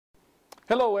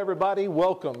Hello, everybody.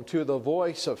 Welcome to the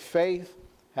Voice of Faith.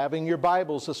 Having your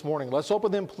Bibles this morning, let's open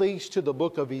them, please, to the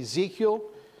book of Ezekiel,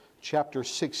 chapter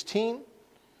 16.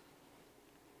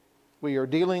 We are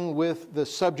dealing with the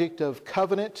subject of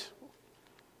covenant,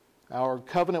 our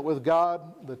covenant with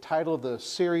God. The title of the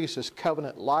series is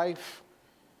Covenant Life.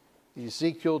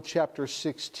 Ezekiel chapter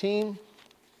 16.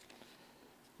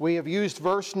 We have used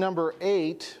verse number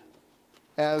 8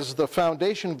 as the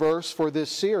foundation verse for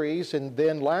this series, and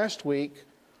then last week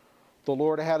the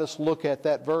Lord had us look at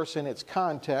that verse in its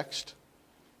context,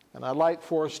 and I'd like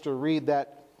for us to read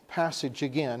that passage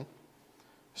again.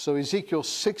 So Ezekiel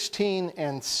 16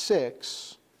 and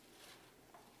 6.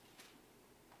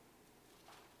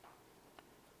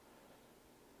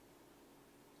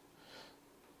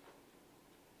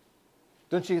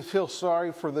 Don't you feel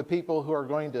sorry for the people who are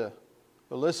going to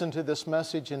listen to this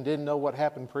message and didn't know what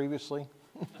happened previously?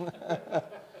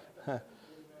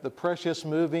 The precious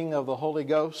moving of the Holy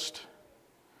Ghost.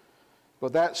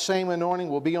 But that same anointing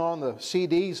will be on the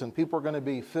CDs, and people are going to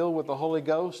be filled with the Holy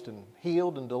Ghost and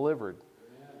healed and delivered.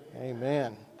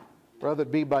 Amen. Whether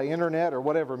it be by internet or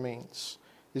whatever means.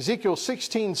 Ezekiel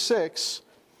 16:6.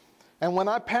 And when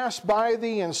I passed by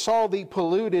thee and saw thee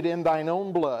polluted in thine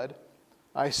own blood,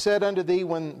 I said unto thee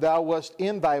when thou wast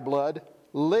in thy blood,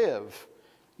 live.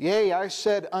 Yea, I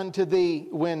said unto thee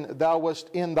when thou wast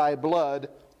in thy blood,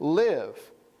 live.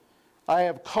 I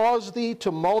have caused thee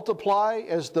to multiply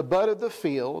as the bud of the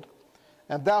field,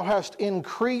 and thou hast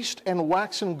increased and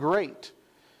waxen great,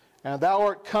 and thou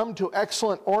art come to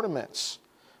excellent ornaments.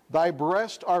 Thy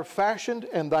breasts are fashioned,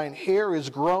 and thine hair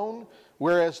is grown,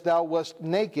 whereas thou wast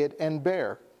naked and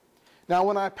bare. Now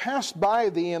when I passed by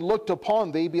thee and looked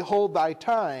upon thee, behold, thy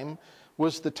time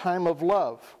was the time of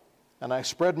love. And I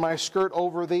spread my skirt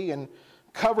over thee, and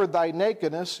covered thy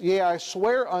nakedness. Yea, I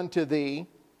swear unto thee,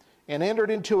 and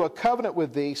entered into a covenant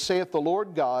with thee, saith the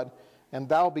Lord God, and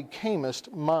thou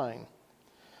becamest mine.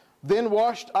 Then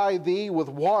washed I thee with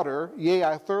water, yea,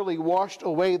 I thoroughly washed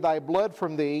away thy blood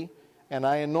from thee, and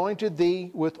I anointed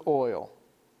thee with oil.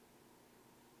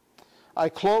 I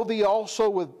clothed thee also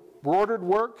with broidered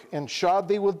work, and shod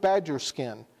thee with badger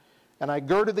skin. And I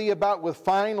girded thee about with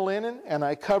fine linen, and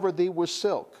I covered thee with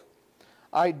silk.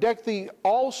 I decked thee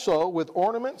also with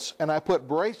ornaments, and I put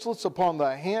bracelets upon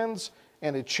thy hands,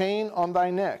 and a chain on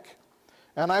thy neck.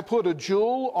 And I put a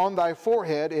jewel on thy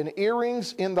forehead, and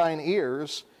earrings in thine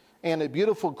ears, and a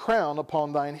beautiful crown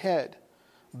upon thine head.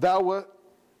 Thus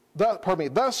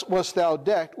wast thou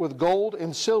decked with gold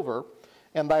and silver,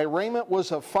 and thy raiment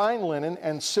was of fine linen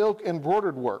and silk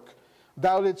embroidered work.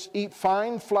 Thou didst eat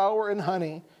fine flour and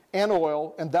honey and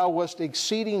oil, and thou wast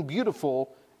exceeding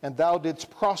beautiful, and thou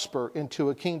didst prosper into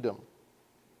a kingdom.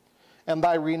 And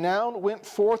thy renown went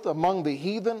forth among the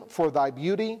heathen for thy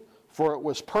beauty, for it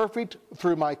was perfect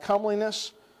through my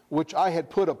comeliness, which I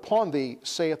had put upon thee,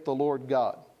 saith the Lord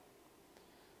God.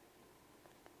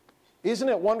 Isn't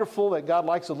it wonderful that God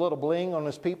likes a little bling on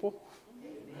His people?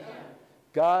 Amen.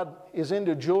 God is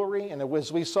into jewelry, and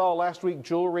as we saw last week,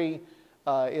 jewelry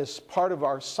is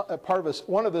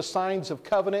one of the signs of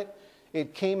covenant.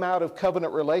 It came out of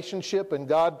covenant relationship, and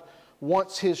God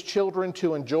wants His children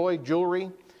to enjoy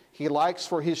jewelry. He likes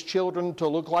for His children to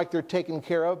look like they're taken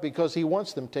care of because He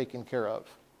wants them taken care of.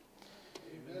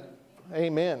 Amen.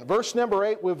 Amen. Verse number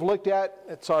 8 we've looked at.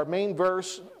 It's our main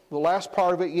verse. The last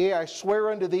part of it, yea, I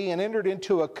swear unto thee and entered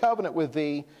into a covenant with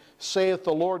thee, saith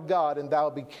the Lord God, and thou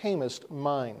becamest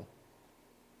mine.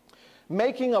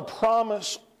 Making a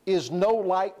promise is no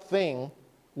light thing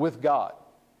with God.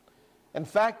 In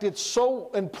fact, it's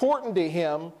so important to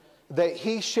Him that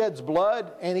He sheds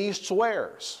blood and He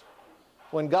swears.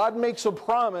 When God makes a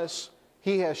promise,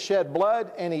 He has shed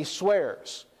blood and He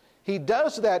swears. He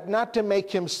does that not to make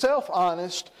Himself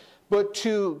honest, but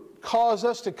to cause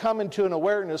us to come into an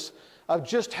awareness of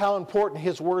just how important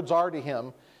His words are to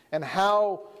Him, and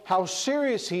how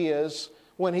serious He is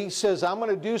when He says, I'm going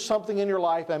to do something in your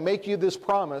life and make you this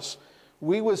promise.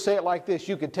 We would say it like this: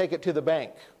 you could take it to the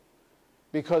bank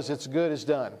because it's good as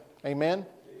done. Amen? Amen.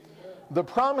 The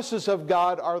promises of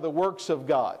God are the works of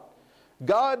God.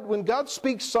 When God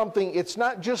speaks something, it's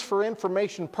not just for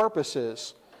information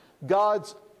purposes.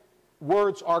 God's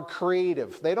words are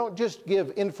creative. They don't just give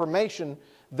information,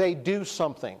 they do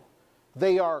something.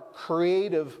 They are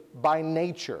creative by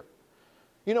nature.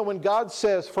 You know, when God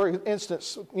says, for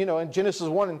instance, in Genesis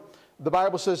 1, the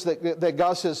Bible says that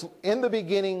God says, in the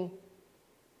beginning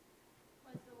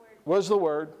was the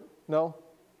Word. No?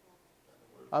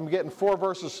 I'm getting 4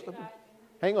 verses.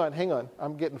 Hang on.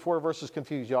 I'm getting 4 verses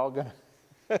confused, y'all.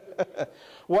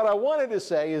 What I wanted to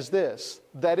say is this,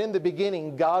 that in the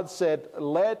beginning God said,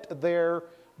 let there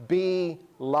be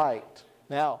light.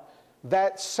 Now,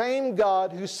 that same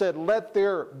God who said, "Let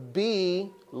there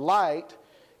be light,"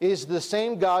 is the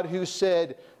same God who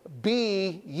said,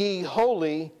 "Be ye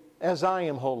holy as I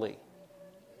am holy."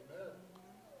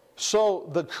 So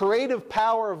the creative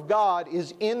power of God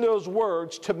is in those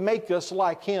words to make us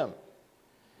like Him.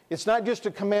 It's not just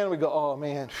a command we go, "Oh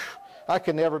man, I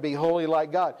can never be holy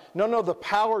like God." No, the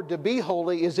power to be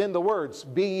holy is in the words,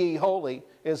 "Be ye holy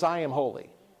as I am holy."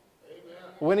 Amen.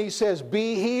 When He says,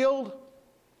 "Be healed,"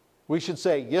 we should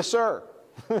say, "Yes, sir."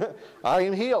 I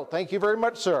am healed. Thank you very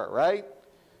much, sir, right?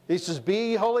 He says,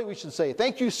 "Be ye holy," we should say,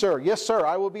 "Thank you, sir. Yes, sir,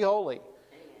 I will be holy."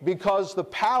 Because the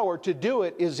power to do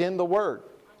it is in the Word.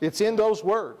 It's in those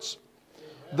words.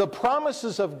 The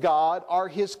promises of God are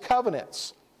His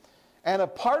covenants. And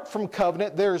apart from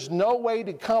covenant, there's no way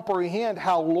to comprehend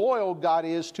how loyal God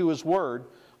is to His Word,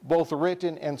 both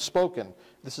written and spoken.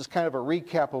 This is kind of a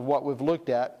recap of what we've looked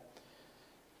at.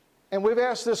 And we've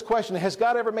asked this question: has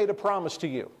God ever made a promise to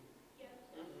you?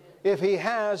 If He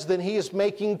has, then He is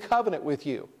making covenant with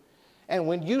you. And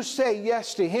when you say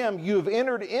yes to Him, you've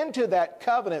entered into that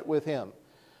covenant with Him.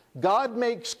 God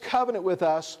makes covenant with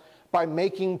us by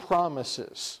making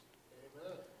promises.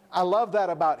 Amen. I love that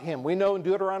about Him. We know in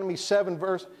Deuteronomy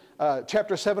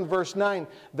chapter 7, verse 9,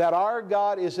 that our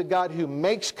God is a God who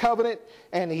makes covenant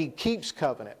and He keeps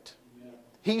covenant. Amen.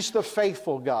 He's the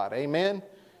faithful God. Amen?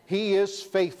 He is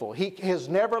faithful. He has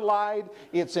never lied.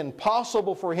 It's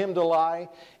impossible for Him to lie.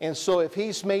 And so if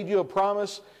He's made you a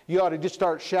promise, you ought to just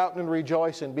start shouting and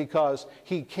rejoicing, because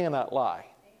He cannot lie.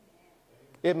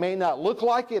 It may not look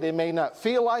like it. It may not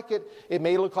feel like it. It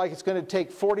may look like it's going to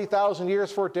take 40,000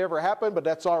 years for it to ever happen, but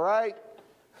that's all right.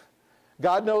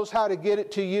 God knows how to get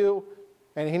it to you,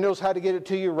 and He knows how to get it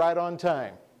to you right on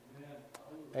time.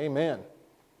 Amen.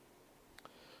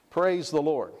 Praise the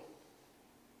Lord.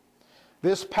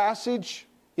 This passage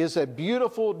is a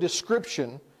beautiful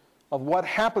description of what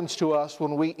happens to us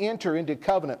when we enter into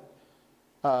covenant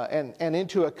and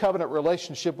into a covenant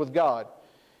relationship with God.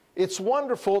 It's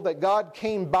wonderful that God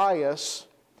came by us,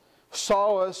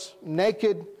 saw us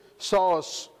naked, saw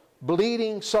us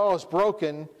bleeding, saw us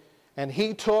broken, and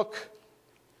He took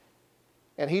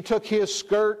His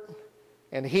skirt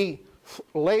and He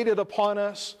laid it upon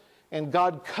us, and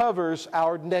God covers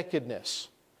our nakedness.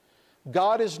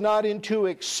 God is not into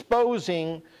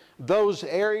exposing those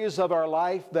areas of our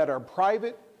life that are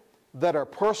private, that are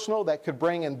personal, that could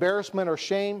bring embarrassment or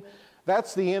shame.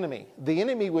 That's the enemy. The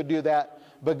enemy would do that.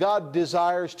 But God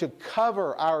desires to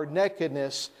cover our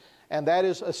nakedness, and that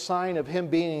is a sign of Him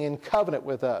being in covenant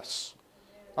with us.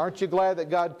 Aren't you glad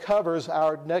that God covers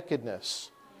our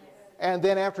nakedness? And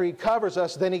then after He covers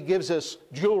us, then He gives us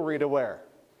jewelry to wear.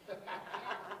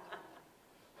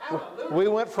 We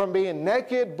went from being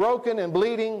naked, broken, and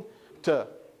bleeding to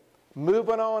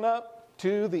moving on up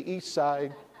to the east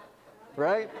side.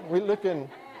 Right? We're looking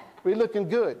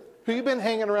good. Who you been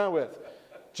hanging around with?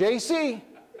 JC.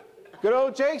 Good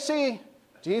old JC,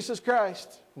 Jesus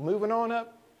Christ, moving on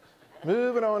up, and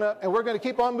we're going to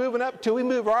keep on moving up till we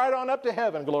move right on up to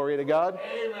heaven. Glory to God.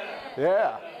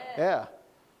 Amen. Yeah.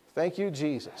 Thank you,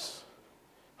 Jesus.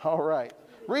 All right.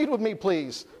 Read with me,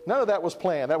 please. None of that was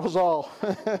planned. That was all.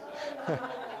 Was that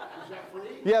free?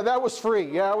 Yeah, that was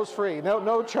free. Yeah, it was free.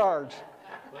 No charge.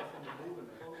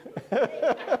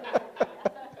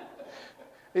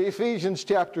 Ephesians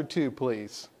chapter 2,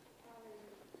 please.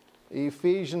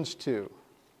 Ephesians 2.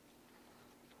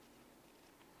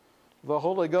 The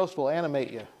Holy Ghost will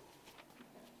animate you.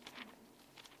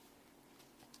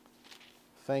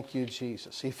 Thank you,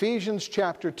 Jesus. Ephesians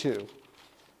chapter 2,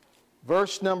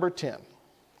 verse number 10.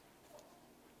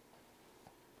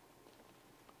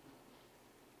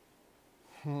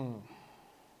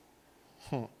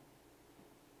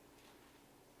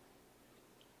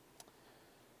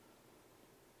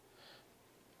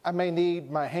 I may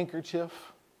need my handkerchief.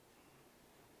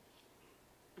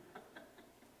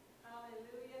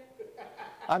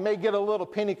 I may get a little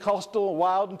Pentecostal,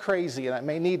 wild and crazy, and I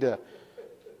may need to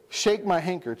shake my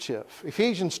handkerchief.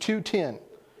 Ephesians 2:10.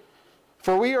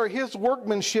 For we are His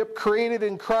workmanship, created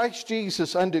in Christ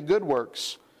Jesus unto good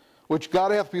works, which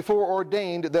God hath before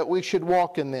ordained that we should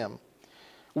walk in them.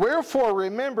 Wherefore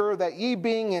remember that ye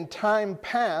being in time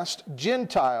past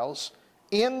Gentiles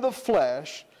in the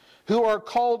flesh, who are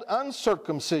called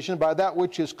uncircumcision by that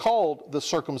which is called the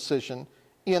circumcision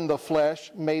in the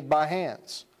flesh, made by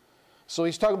hands. So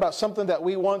he's talking about something that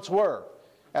we once were.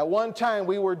 At one time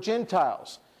we were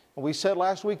Gentiles. And we said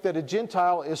last week that a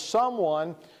Gentile is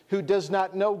someone who does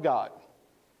not know God.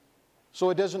 So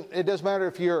it doesn't matter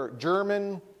if you're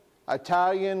German,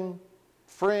 Italian,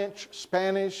 French,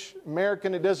 Spanish,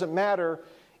 American, it doesn't matter.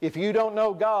 If you don't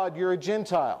know God, you're a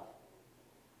Gentile.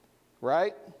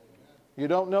 right? You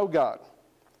don't know God.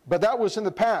 But that was in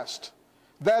the past.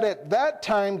 That at that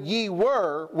time ye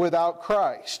were without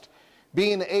Christ,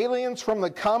 being aliens from the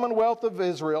commonwealth of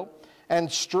Israel,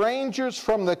 and strangers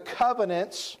from the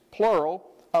covenants,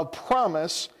 plural, of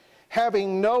promise,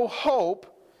 having no hope,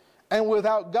 and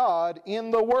without God in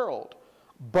the world.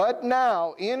 But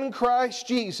now in Christ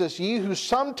Jesus, ye who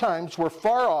sometimes were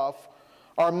far off,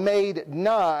 are made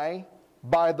nigh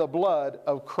by the blood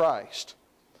of Christ.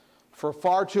 For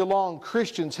far too long,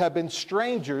 Christians have been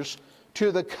strangers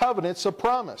to the covenants of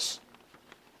promise.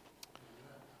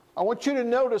 I want you to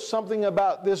notice something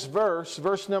about this verse,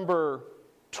 verse number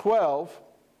 12.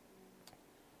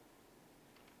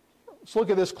 Let's look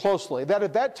at this closely. That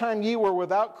at that time ye were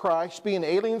without Christ, being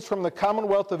aliens from the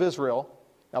commonwealth of Israel.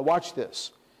 Now watch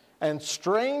this. And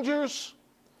strangers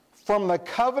from the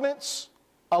covenants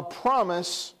of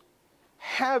promise,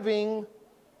 having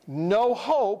no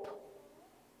hope,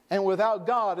 and without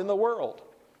God in the world.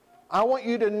 I want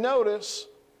you to notice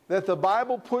that the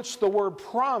Bible puts the word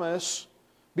promise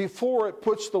before it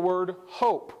puts the word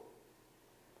hope.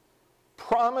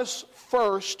 Promise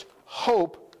first,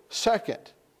 hope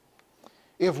second.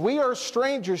 If we are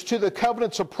strangers to the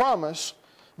covenants of promise,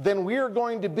 then we are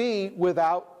going to be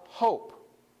without hope.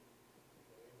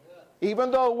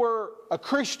 Even though we're a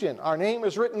Christian, our name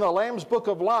is written in the Lamb's Book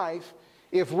of Life,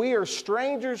 if we are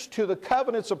strangers to the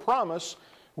covenants of promise,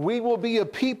 we will be a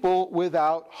people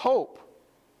without hope.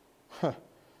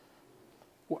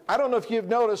 I don't know if you've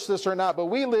noticed this or not, but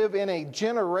we live in a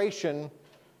generation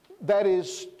that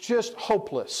is just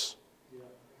hopeless.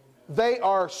 They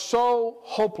are so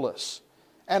hopeless.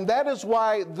 And that is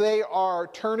why they are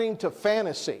turning to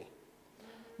fantasy.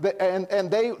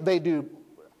 And they do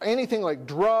anything like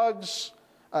drugs,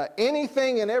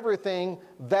 anything and everything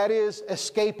that is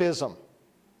escapism.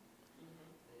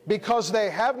 Because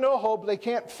they have no hope, they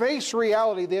can't face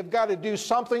reality, they've got to do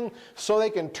something so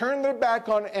they can turn their back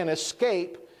on and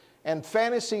escape. And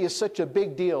fantasy is such a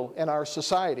big deal in our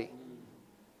society.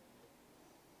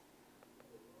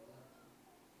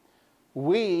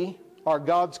 We are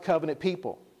God's covenant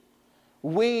people.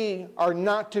 We are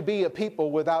not to be a people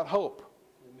without hope.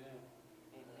 Amen.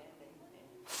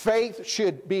 Faith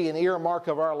should be an earmark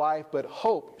of our life, but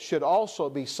hope should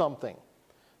also be something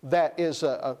that is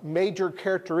a major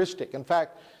characteristic. In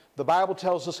fact, the Bible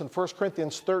tells us in 1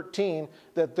 Corinthians 13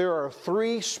 that there are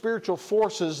 3 spiritual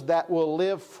forces that will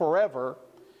live forever,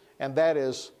 and that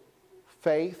is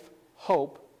faith,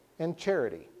 hope, and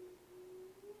charity.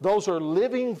 Those are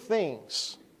living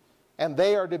things, and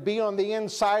they are to be on the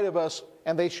inside of us,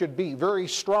 and they should be very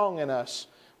strong in us.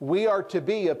 We are to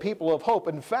be a people of hope.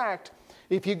 In fact,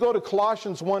 if you go to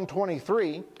Colossians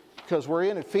 1:23, because we're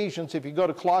in Ephesians, if you go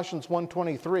to Colossians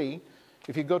 1:23,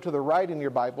 if you go to the right in your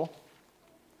Bible,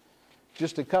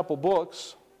 just a couple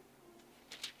books,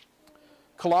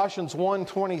 Colossians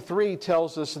 1:23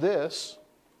 tells us this.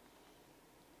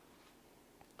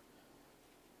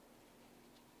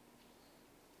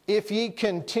 If ye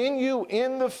continue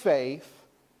in the faith,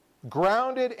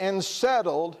 grounded and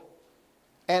settled,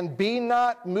 and be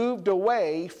not moved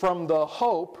away from the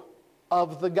hope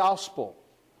of the gospel.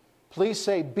 Please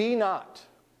say, be not.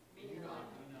 Be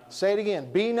not. Say it again.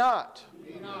 Be not.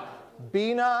 Be not.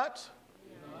 Be not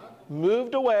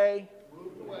moved away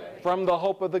from the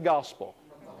hope of the gospel.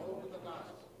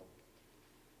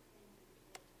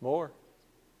 More.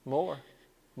 More.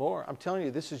 More. I'm telling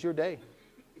you, this is your day.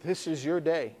 This is your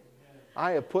day.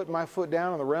 I have put my foot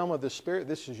down in the realm of the Spirit.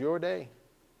 This is your day.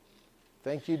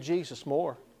 Thank you, Jesus.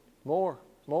 More. More.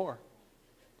 More.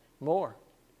 More.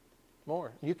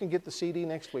 More. You can get the CD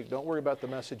next week. Don't worry about the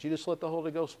message. You just let the Holy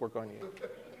Ghost work on you.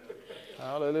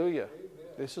 Hallelujah.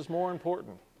 This is more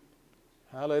important.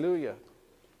 Hallelujah.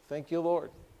 Thank you,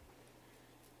 Lord.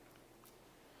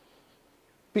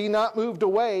 Be not moved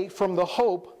away from the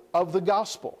hope of the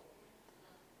gospel.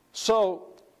 So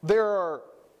there are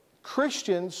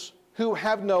Christians who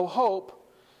have no hope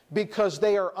because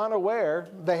they are unaware,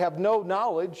 they have no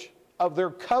knowledge of their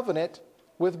covenant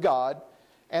with God,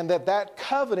 and that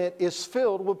covenant is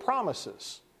filled with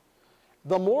promises.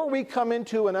 The more we come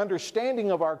into an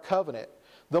understanding of our covenant,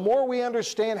 the more we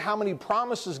understand how many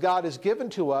promises God has given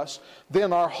to us,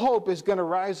 then our hope is going to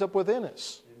rise up within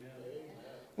us. Amen.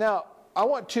 Now, I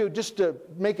want to, just to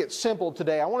make it simple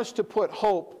today, I want us to put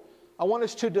hope, I want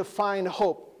us to define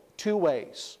hope 2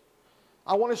 ways.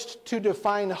 I want us to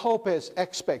define hope as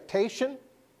expectation,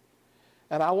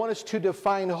 and I want us to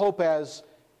define hope as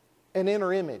an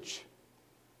inner image.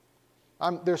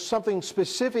 There's something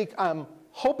specific I'm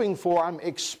hoping for, I'm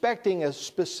expecting a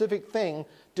specific thing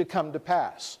to come to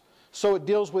pass. So it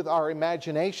deals with our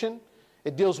imagination,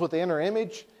 It deals with the inner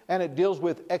image, and it deals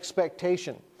with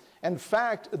expectation. In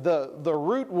fact, the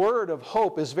root word of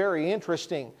hope is very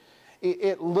interesting.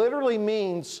 It literally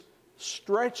means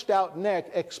stretched out neck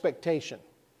expectation.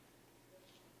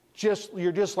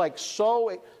 You're just like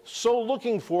so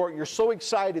looking for it. You're so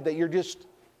excited that it's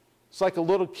like a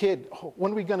little kid. Oh,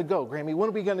 when are we going to go, Grammy? When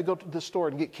are we going to go to the store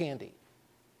and get candy?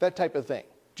 That type of thing.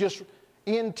 Just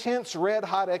intense,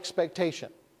 red-hot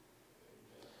expectation.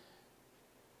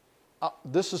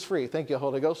 This is free. Thank you,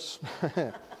 Holy Ghost.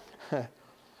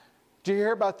 Do you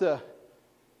hear about the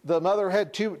mother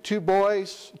had two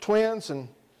boys, twins, and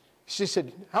she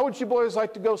said, how would you boys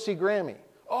like to go see Grammy?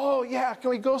 Oh, yeah,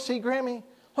 can we go see Grammy?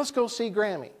 Let's go see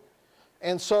Grammy.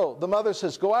 And so the mother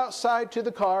says, go outside to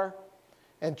the car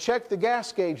and check the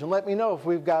gas gauge and let me know if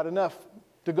we've got enough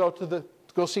to go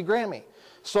see Grammy.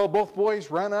 So both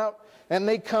boys run out and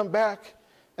they come back,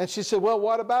 and she said, well,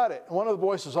 what about it? And one of the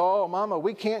boys says, oh, Mama,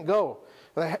 we can't go.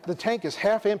 The tank is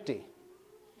half empty.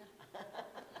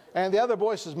 And the other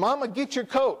boy says, Mama, get your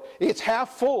coat. It's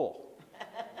half full.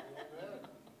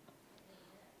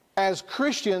 As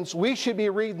Christians, we should be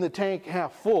reading the tank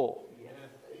half full.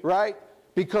 Right?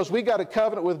 Because we got a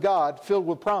covenant with God filled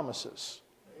with promises.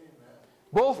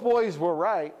 Both boys were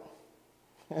right.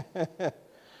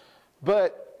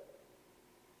 But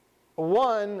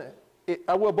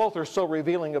both are so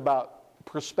revealing about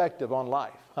perspective on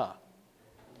life. Huh?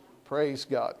 Praise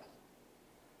God.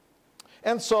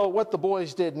 And so what the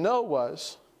boys didn't know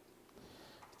was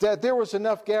that there was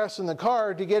enough gas in the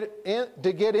car to get in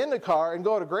the car and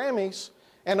go to Grammy's,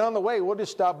 and on the way we'll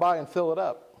just stop by and fill it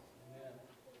up.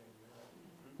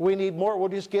 We need more, we'll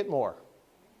just get more.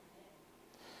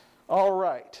 All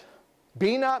right.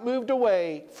 Be not moved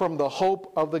away from the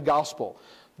hope of the gospel.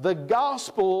 The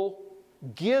gospel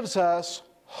gives us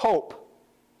hope.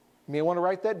 You may want to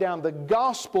write that down. The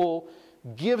gospel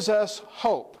gives us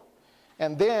hope.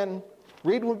 And then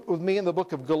read with me in the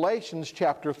book of Galatians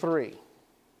chapter 3.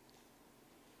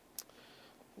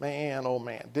 Man, oh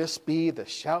man, this be the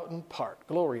shouting part.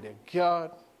 Glory to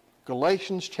God.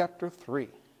 Galatians chapter 3.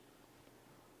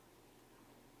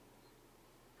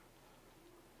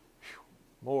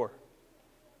 More.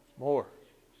 More.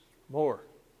 More.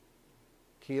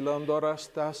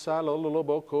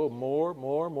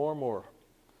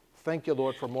 Thank you,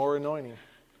 Lord, for more anointing.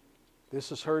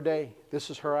 This is her day.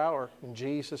 This is her hour. In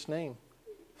Jesus' name.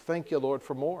 Thank you, Lord,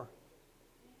 for more.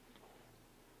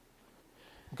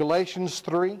 Galatians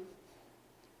 3.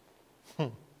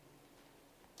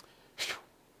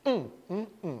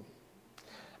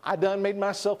 I done made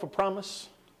myself a promise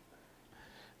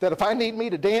that if I need me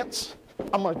to dance,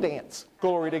 I'm going to dance.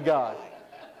 Glory to God.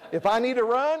 If I need to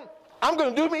run, I'm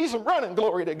going to do me some running.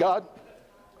 Glory to God.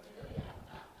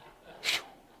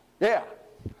 Yeah.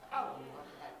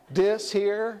 This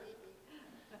here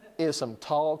is some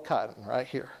tall cotton right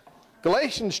here.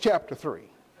 Galatians chapter 3.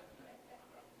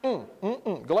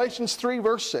 Galatians 3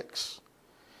 verse 6.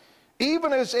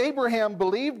 Even as Abraham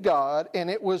believed God, and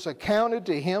it was accounted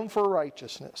to him for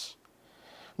righteousness.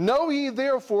 Know ye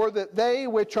therefore that they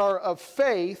which are of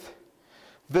faith,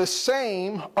 the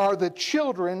same are the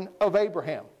children of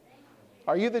Abraham.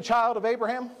 Are you the child of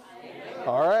Abraham? Amen.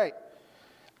 All right.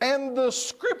 And the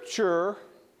scripture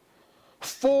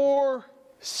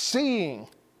foreseeing.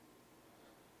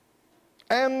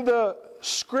 And the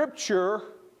scripture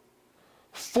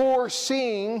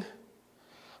foreseeing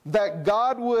that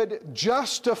God would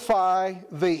justify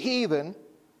the heathen.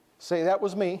 Say, that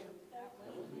was me.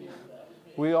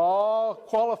 We all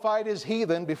qualified as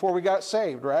heathen before we got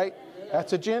saved, right?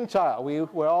 That's a Gentile. We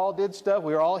all did stuff.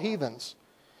 We were all heathens.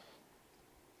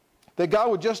 That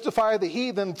God would justify the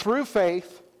heathen through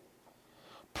faith,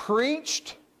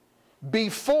 preached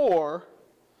before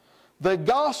the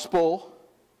gospel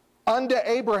unto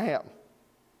Abraham.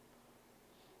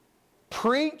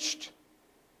 Preached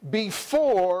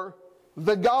before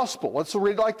the gospel. Let's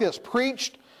read it like this.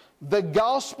 Preached the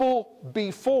gospel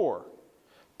before.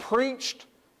 Preached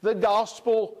the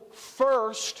gospel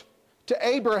first to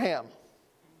Abraham.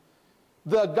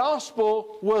 The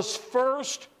gospel was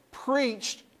first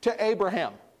preached to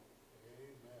Abraham.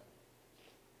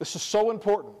 This is so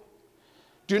important.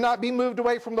 Do not be moved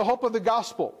away from the hope of the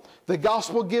gospel. The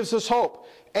gospel gives us hope.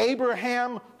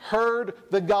 Abraham heard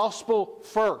the gospel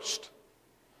first.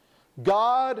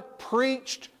 God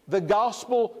preached the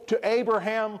gospel to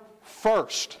Abraham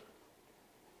first.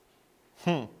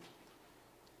 Go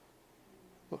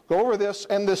over this.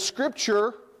 And the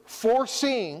scripture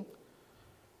foreseeing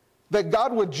that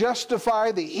God would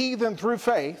justify the heathen through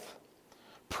faith,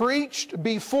 preached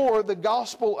before the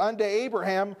gospel unto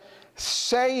Abraham,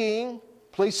 saying,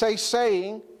 please say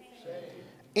saying,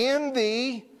 in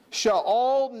thee shall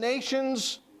all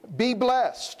nations be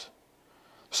blessed.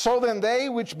 So then they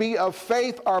which be of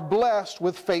faith are blessed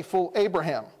with faithful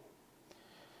Abraham.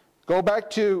 Go back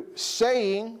to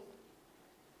saying,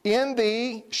 in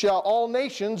thee shall all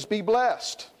nations be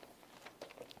blessed.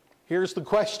 Here's the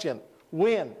question.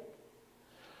 When?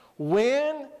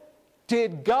 When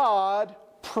did God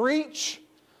preach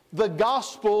the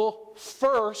gospel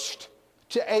first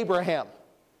to Abraham?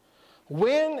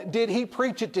 When did he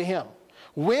preach it to him?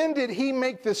 When did he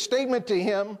make the statement to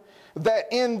him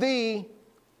that in thee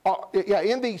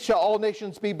shall all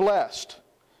nations be blessed?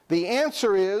 The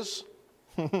answer is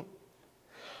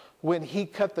when he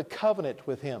cut the covenant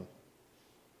with him.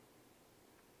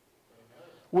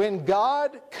 When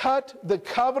God cut the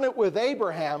covenant with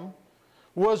Abraham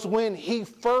was when he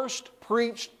first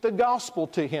preached the gospel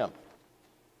to him.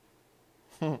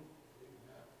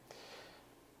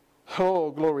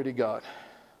 Oh, glory to God.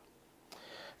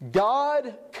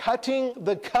 God cutting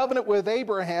the covenant with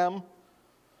Abraham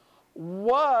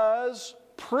was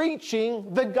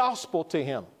preaching the gospel to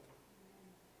him.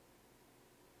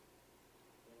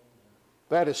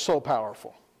 That is so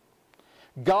powerful.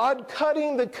 God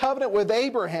cutting the covenant with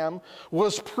Abraham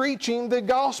was preaching the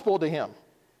gospel to him.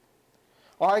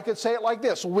 Or I could say it like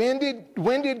this. When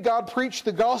did God preach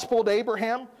the gospel to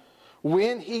Abraham?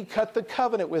 When he cut the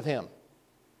covenant with him.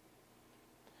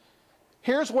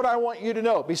 Here's what I want you to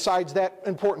know besides that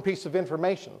important piece of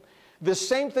information. The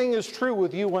same thing is true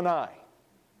with you and I.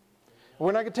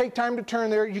 We're not going to take time to turn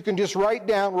there. You can just write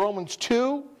down Romans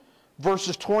 2,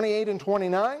 verses 28 and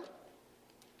 29.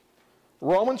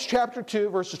 Romans chapter 2,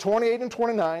 verses 28 and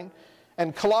 29.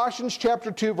 And Colossians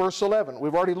chapter 2, verse 11.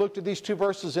 We've already looked at these two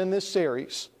verses in this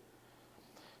series.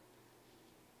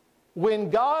 When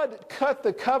God cut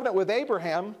the covenant with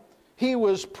Abraham, he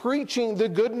was preaching the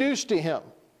good news to him.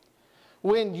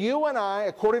 When you and I,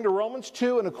 according to Romans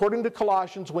 2 and according to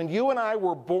Colossians, when you and I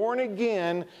were born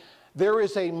again, there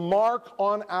is a mark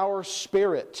on our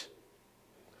spirit.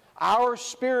 Our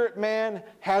spirit man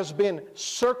has been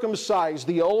circumcised.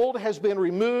 The old has been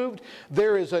removed.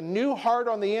 There is a new heart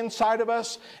on the inside of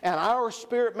us, and our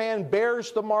spirit man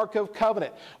bears the mark of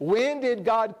covenant. When did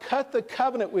God cut the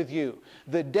covenant with you?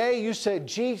 The day you said,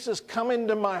 Jesus, come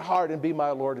into my heart and be my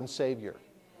Lord and Savior.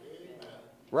 Amen.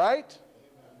 Right?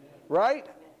 Right?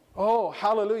 Oh,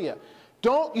 hallelujah.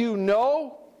 Don't you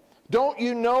know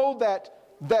that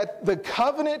the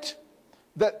covenant,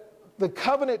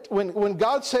 when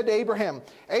God said to Abraham,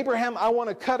 Abraham, I want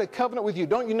to cut a covenant with you.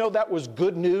 Don't you know that was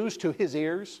good news to his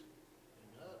ears?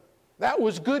 That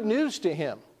was good news to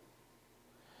him.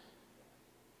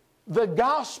 The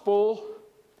gospel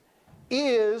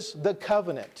is the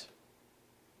covenant.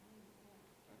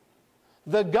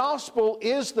 The gospel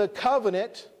is the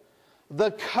covenant.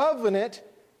 The covenant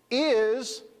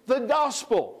is the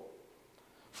gospel.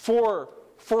 For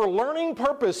learning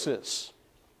purposes,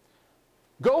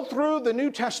 go through the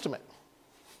New Testament.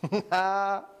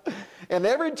 And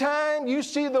every time you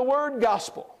see the word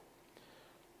gospel,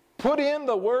 put in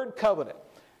the word covenant.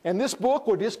 And this book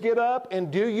will just get up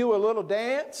and do you a little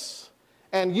dance.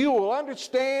 And you will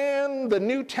understand the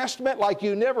New Testament like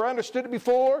you never understood it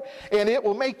before. And it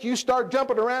will make you start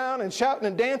jumping around and shouting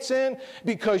and dancing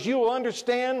because you will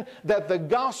understand that the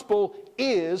gospel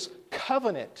is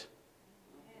covenant.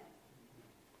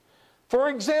 For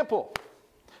example,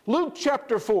 Luke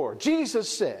chapter 4, Jesus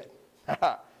said,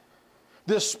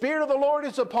 the Spirit of the Lord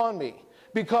is upon me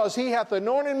because he hath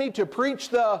anointed me to preach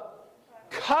the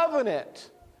covenant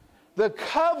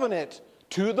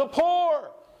to the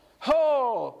poor.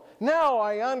 Oh, now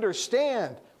I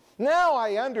understand. Now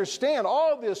I understand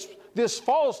all this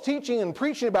false teaching and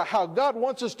preaching about how God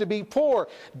wants us to be poor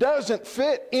doesn't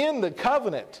fit in the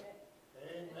covenant.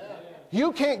 Amen.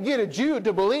 You can't get a Jew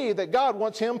to believe that God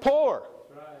wants him poor.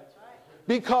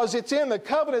 Because it's in the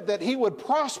covenant that he would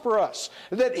prosper us,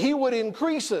 that he would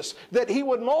increase us, that he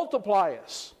would multiply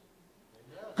us.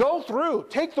 Amen. Go through,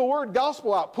 take the word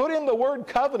gospel out, put in the word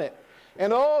covenant,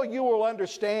 and oh, you will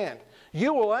understand.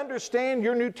 You will understand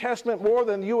your New Testament more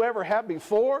than you ever have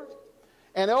before.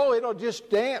 And oh, it'll just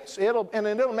dance. It'll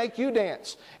make you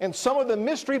dance. And some of the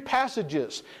mystery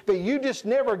passages that you just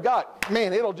never got,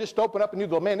 man, it'll just open up and you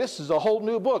go, man, this is a whole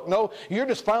new book. No, you're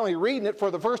just finally reading it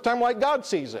for the first time like God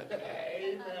sees it. Amen.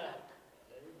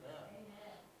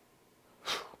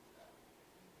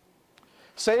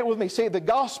 Say it with me. Say, the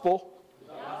gospel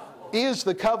is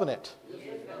the covenant.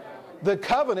 The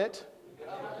covenant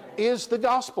is the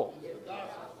gospel.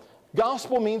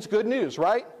 Gospel means good news,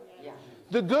 right? Yeah.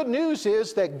 The good news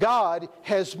is that God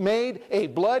has made a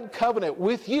blood covenant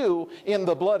with you in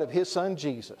the blood of his son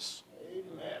Jesus.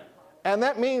 Amen. And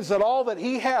that means that all that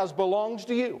He has belongs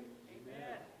to you.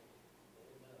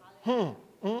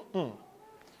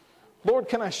 Lord,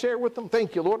 can I share with them?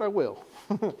 Thank you, Lord, I will.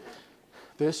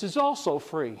 This is also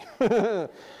free. Go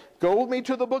with me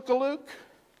to the book of Luke.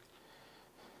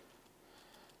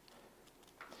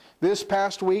 This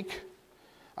past week,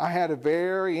 I had a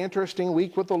very interesting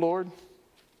week with the Lord.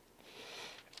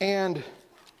 And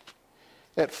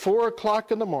at 4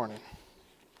 o'clock in the morning,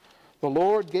 the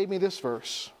Lord gave me this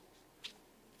verse.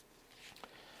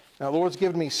 Now, the Lord's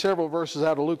given me several verses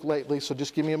out of Luke lately, so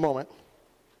just give me a moment.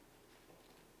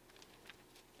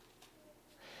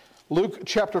 Luke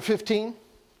chapter 15.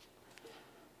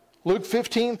 Luke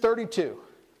 15:32.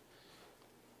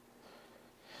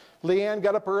 Leanne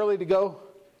got up early to go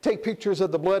take pictures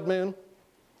of the blood moon,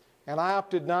 and I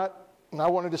opted not, and I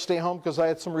wanted to stay home because I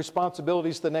had some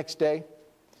responsibilities the next day.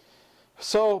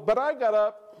 But I got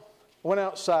up, went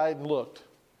outside and looked.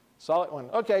 Saw it,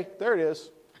 went, okay, there it is.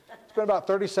 Spent about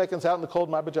 30 seconds out in the cold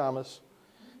in my pajamas.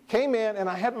 Came in, and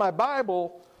I had my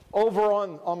Bible over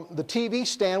on the TV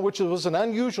stand, which was an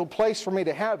unusual place for me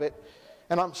to have it.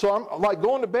 And I'm like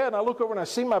going to bed, and I look over and I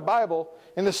see my Bible,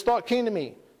 and this thought came to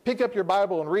me, pick up your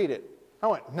Bible and read it. I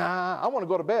went, nah, I want to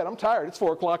go to bed. I'm tired. It's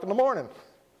 4 o'clock in the morning.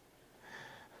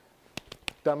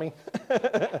 Dummy.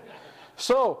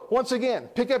 So, once again,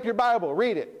 pick up your Bible,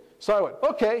 read it. So I went,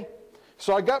 okay.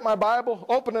 So I got my Bible,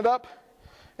 opened it up,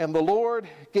 and the Lord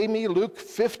gave me Luke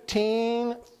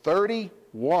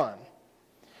 15:31.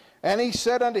 And He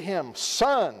said unto him,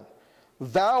 Son,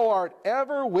 thou art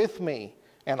ever with me,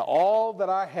 and all that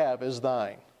I have is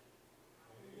thine.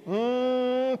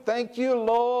 Thank you,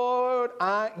 Lord.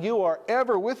 You are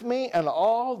ever with me, and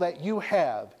all that you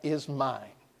have is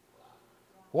mine.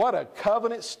 What a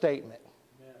covenant statement.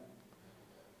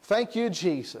 Thank you,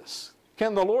 Jesus.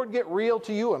 Can the Lord get real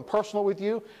to you and personal with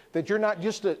you, that you're not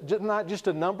just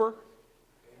a number?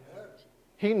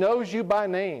 He knows you by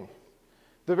name.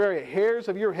 The very hairs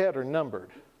of your head are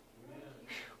numbered.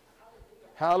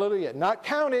 Hallelujah. Not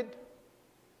counted.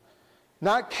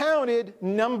 Not counted,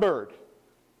 numbered.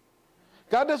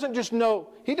 God doesn't just know,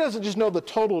 He doesn't just know the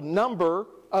total number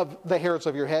of the hairs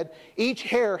of your head. Each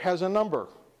hair has a number.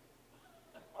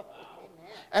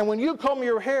 And when you comb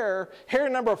your hair, hair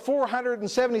number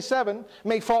 477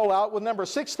 may fall out with number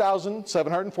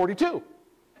 6,742.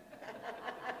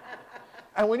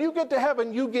 And when you get to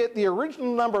heaven, you get the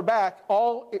original number back,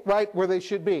 all right where they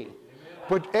should be. Amen.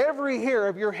 But every hair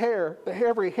of your head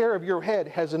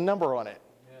has a number on it.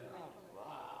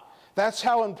 That's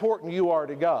how important you are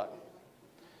to God.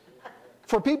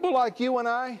 For people like you and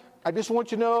I just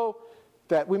want you to know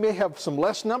that we may have some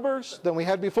less numbers than we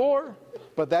had before,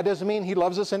 but that doesn't mean He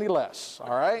loves us any less,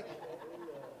 all right?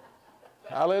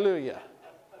 Hallelujah.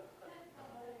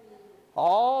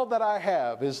 All that I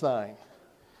have is thine.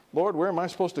 Lord, where am I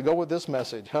supposed to go with this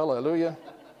message? Hallelujah.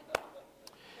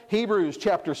 Hebrews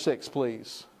chapter 6,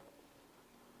 please.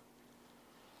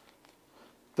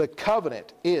 The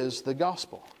covenant is the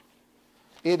gospel.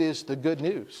 It is the good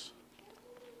news.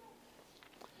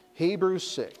 Hebrews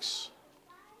 6.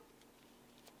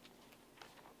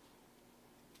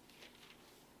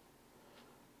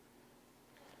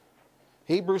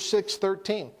 Hebrews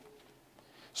 6:13.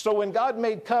 So when God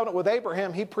made covenant with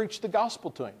Abraham, He preached the gospel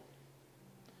to him.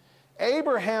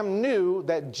 Abraham knew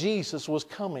that Jesus was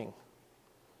coming.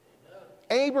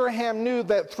 Abraham knew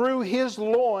that through his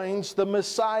loins the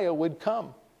Messiah would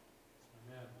come.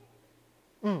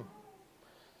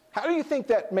 How do you think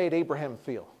that made Abraham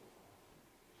feel?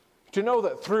 To know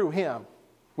that through him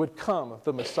would come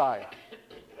the Messiah.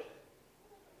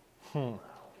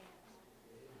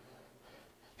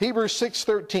 Hebrews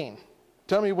 6:13.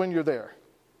 Tell me when you're there.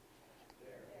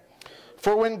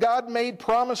 For when God made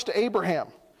promise to Abraham,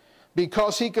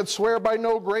 because he could swear by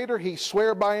no greater, he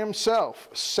sware by himself,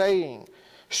 saying,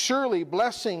 Surely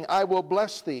blessing I will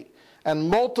bless thee, and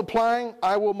multiplying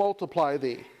I will multiply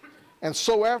thee. And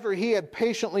so after he had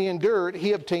patiently endured,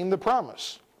 he obtained the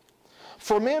promise.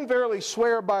 For men verily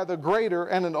swear by the greater,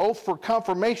 and an oath for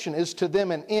confirmation is to them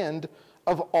an end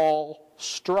of all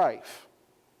strife.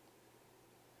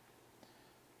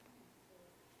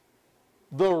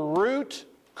 The root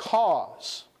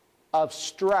cause of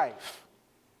strife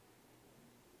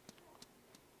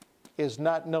is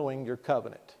not knowing your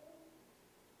covenant.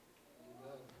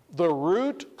 The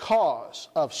root cause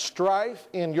of strife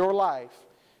in your life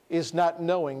is not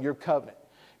knowing your covenant.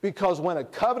 Because when a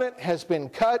covenant has been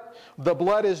cut, the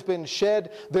blood has been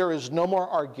shed, there is no more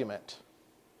argument.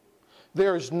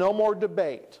 There is no more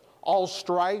debate. All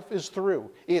strife is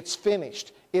through. It's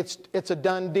finished. It's a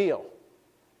done deal.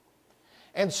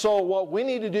 And so what we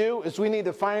need to do is we need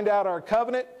to find out our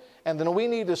covenant, and then we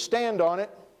need to stand on it,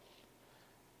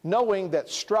 knowing that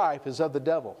strife is of the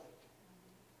devil.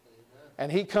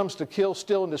 And he comes to kill,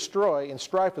 steal, and destroy, and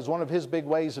strife is one of his big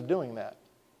ways of doing that.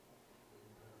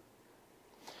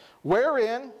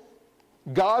 Wherein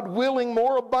God, willing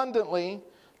more abundantly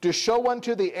to show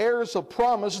unto the heirs of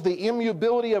promise the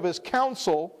immutability of his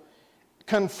counsel,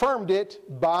 confirmed it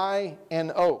by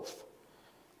an oath.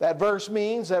 That verse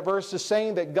is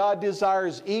saying that God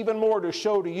desires even more to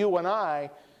show to you and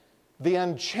I the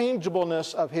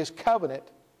unchangeableness of his covenant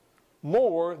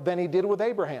more than he did with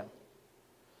Abraham.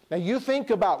 Now you think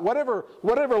about whatever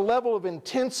level of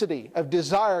intensity of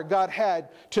desire God had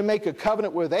to make a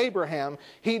covenant with Abraham,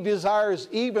 he desires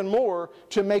even more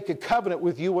to make a covenant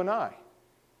with you and I.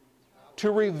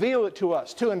 To reveal it to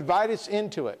us, to invite us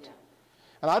into it.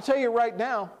 And I'll tell you right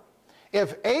now,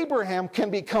 if Abraham can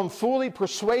become fully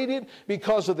persuaded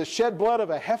because of the shed blood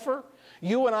of a heifer,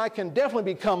 you and I can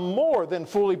definitely become more than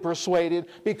fully persuaded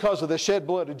because of the shed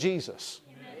blood of Jesus.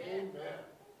 Amen.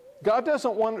 God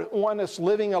doesn't want us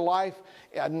living a life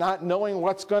not knowing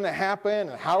what's going to happen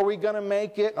and how are we going to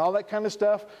make it and all that kind of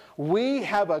stuff. We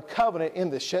have a covenant in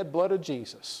the shed blood of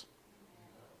Jesus.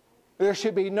 There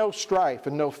should be no strife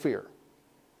and no fear.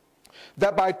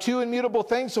 That by two immutable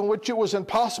things in which it was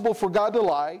impossible for God to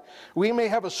lie, we may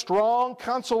have a strong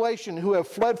consolation who have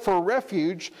fled for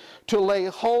refuge to lay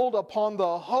hold upon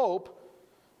the hope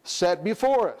set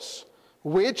before us,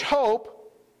 which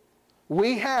hope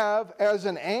we have as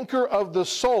an anchor of the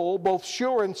soul, both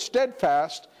sure and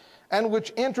steadfast, and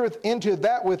which entereth into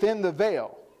that within the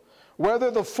veil.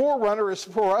 Whether the forerunner is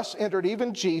for us entered,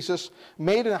 even Jesus,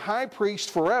 made a high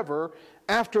priest forever,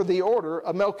 after the order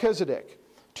of Melchizedek.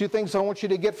 Two things I want you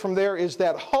to get from there is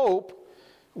that hope,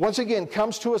 once again,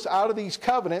 comes to us out of these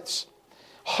covenants.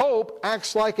 Hope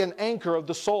acts like an anchor of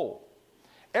the soul.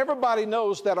 Everybody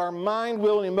knows that our mind,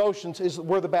 will, and emotions is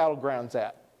where the battleground's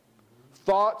at.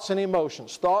 Thoughts and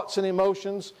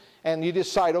emotions, and you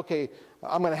decide, okay,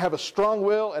 I'm going to have a strong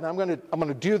will, and I'm going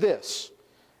to do this.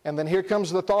 And then here comes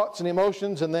the thoughts and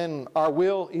emotions, and then our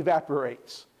will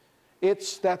evaporates.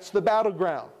 That's the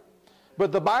battleground.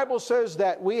 But the Bible says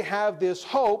that we have this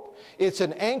hope. It's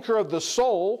an anchor of the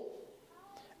soul,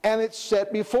 and it's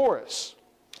set before us.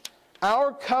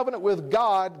 Our covenant with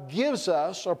God gives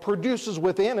us or produces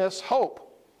within us hope.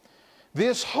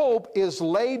 This hope is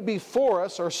laid before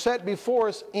us or set before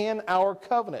us in our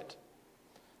covenant.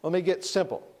 Let me get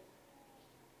simple.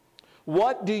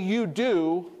 What do you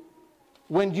do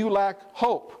when you lack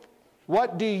hope?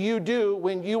 What do you do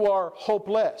when you are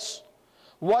hopeless?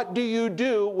 What do you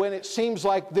do when it seems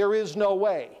like there is no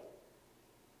way?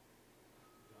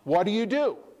 What do you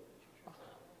do?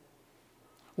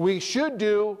 We should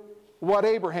do what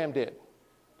Abraham did.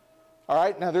 All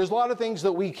right, now there's a lot of things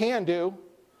that we can do,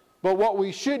 but what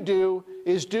we should do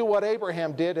is do what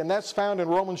Abraham did, and that's found in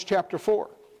Romans chapter 4.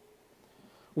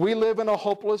 We live in a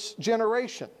hopeless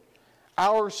generation.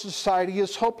 Our society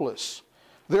is hopeless.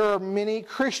 There are many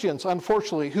Christians,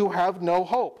 unfortunately, who have no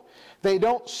hope. They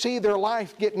don't see their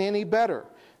life getting any better.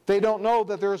 They don't know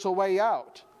that there's a way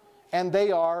out. And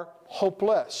they are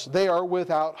hopeless. They are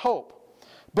without hope.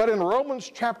 But in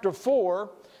Romans chapter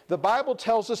 4, the Bible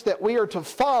tells us that we are to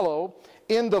follow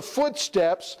in the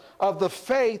footsteps of the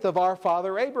faith of our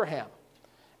father Abraham.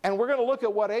 And we're going to look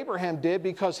at what Abraham did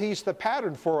because he's the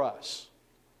pattern for us.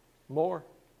 More,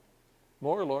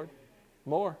 Lord.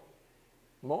 More.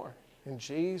 In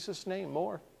Jesus' name,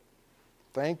 more.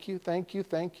 Thank you.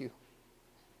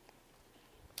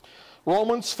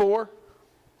 Romans 4,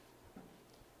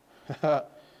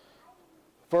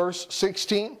 verse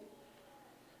 16.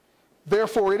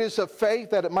 Therefore it is of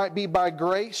faith that it might be by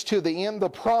grace, to the end the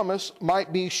promise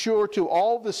might be sure to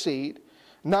all the seed,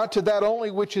 not to that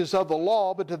only which is of the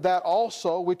law, but to that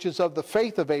also which is of the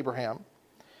faith of Abraham,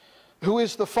 who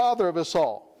is the father of us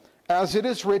all. As it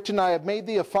is written, I have made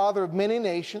thee a father of many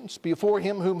nations, before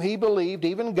him whom he believed,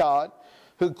 even God,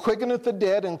 who quickeneth the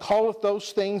dead, and calleth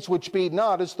those things which be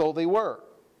not as though they were.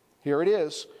 Here it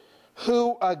is.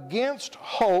 Who against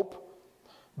hope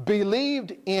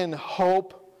believed in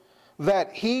hope,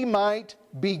 that he might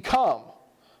become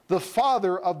the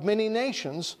father of many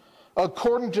nations,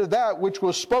 according to that which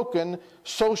was spoken,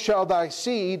 so shall thy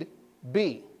seed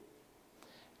be.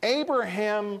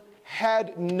 Abraham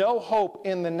had no hope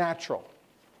in the natural.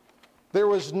 There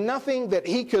was nothing that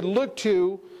he could look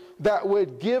to that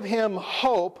would give him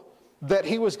hope that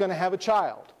he was going to have a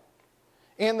child.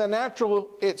 In the natural,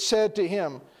 it said to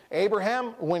him,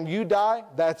 Abraham, when you die,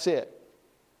 that's it.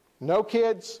 No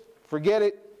kids, forget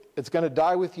it. It's going to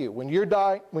die with you. When you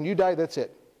die, that's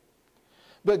it.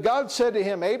 But God said to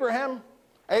him, Abraham,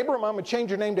 Abram, I'm going to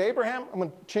change your name to Abraham. I'm going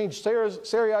to change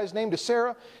Sarai's name to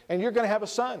Sarah, and you're going to have a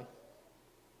son.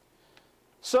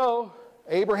 So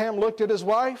Abraham looked at his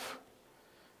wife.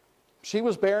 She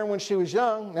was barren when she was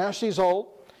young. Now she's old.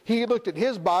 He looked at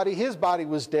his body. His body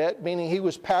was dead, meaning he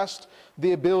was past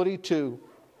the ability to,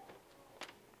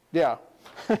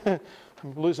 I'm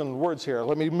losing words here.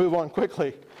 Let me move on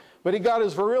quickly. But he got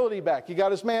his virility back. He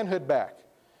got his manhood back.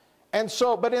 And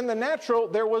so, but in the natural,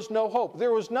 there was no hope.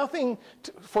 There was nothing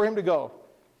for him to go,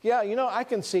 yeah, you know, I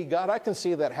can see God. I can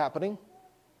see that happening.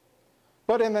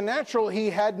 But in the natural, he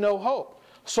had no hope.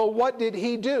 So what did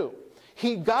he do?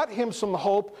 He got him some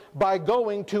hope by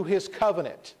going to his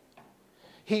covenant.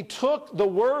 He took the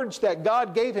words that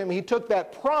God gave him, he took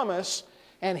that promise,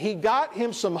 and he got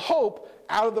him some hope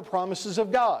out of the promises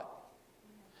of God.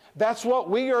 That's what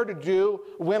we are to do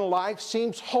when life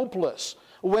seems hopeless.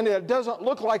 When it doesn't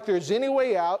look like there's any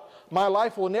way out, my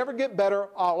life will never get better,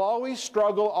 I'll always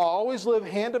struggle, I'll always live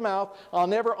hand to mouth, I'll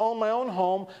never own my own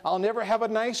home, I'll never have a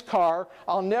nice car,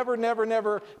 I'll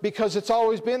never, because it's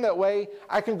always been that way.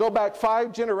 I can go back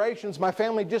 5 generations, my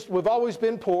family we've always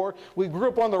been poor, we grew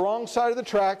up on the wrong side of the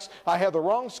tracks, I have the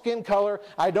wrong skin color,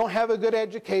 I don't have a good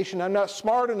education, I'm not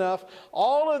smart enough,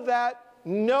 all of that,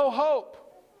 no hope.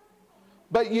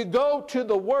 But you go to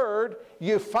the Word,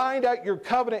 you find out your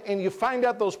covenant, and you find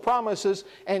out those promises,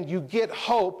 and you get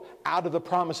hope out of the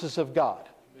promises of God.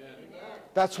 Amen.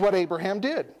 That's what Abraham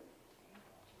did.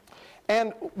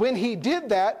 And when he did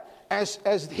that,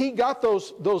 as he got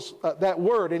that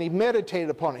Word, and he meditated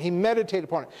upon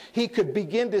it, he could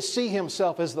begin to see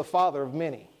himself as the father of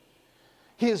many.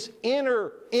 His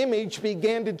inner image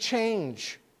began to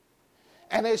change.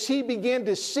 And as he began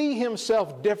to see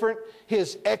himself different,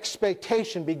 his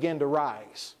expectation began to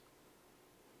rise.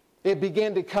 It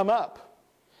began to come up.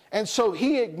 And so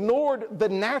he ignored the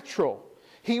natural.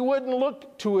 He wouldn't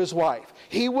look to his wife.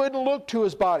 He wouldn't look to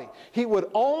his body. He would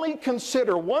only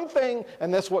consider one thing,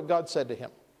 and that's what God said to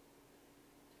him.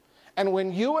 And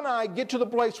when you and I get to the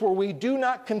place where we do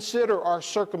not consider our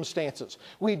circumstances,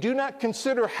 we do not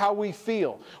consider how we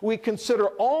feel, we consider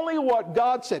only what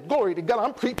God said. Glory to God,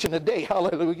 I'm preaching today,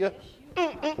 hallelujah.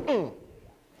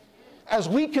 As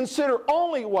we consider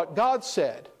only what God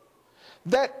said,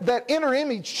 that inner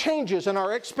image changes and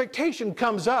our expectation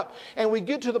comes up, and we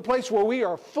get to the place where we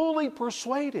are fully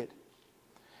persuaded.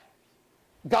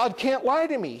 God can't lie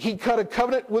to me. He cut a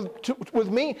covenant with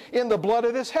me in the blood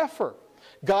of this heifer.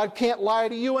 God can't lie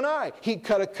to you and I. He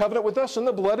cut a covenant with us in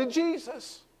the blood of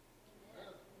Jesus.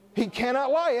 He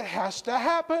cannot lie. It has to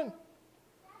happen.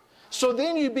 So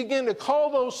then you begin to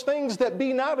call those things that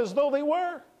be not as though they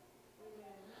were.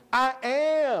 I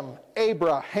am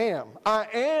Abraham. I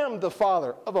am the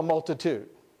father of a multitude.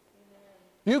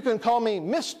 You can call me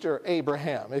Mr.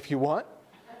 Abraham if you want,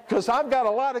 because I've got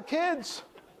a lot of kids.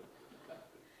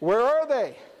 Where are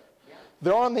they?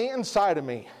 They're on the inside of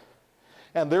me.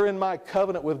 And they're in my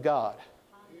covenant with God.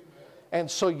 And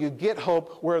so you get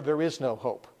hope where there is no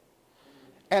hope.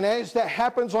 And as that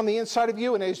happens on the inside of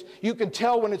you, and as you can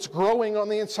tell when it's growing on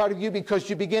the inside of you because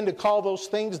you begin to call those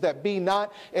things that be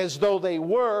not as though they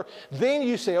were, then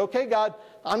you say, okay, God,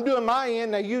 I'm doing my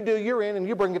end, now you do your end, and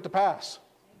you bring it to pass.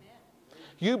 Amen.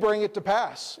 You bring it to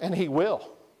pass, and He will.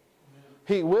 Amen.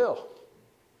 He will.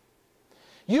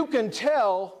 You can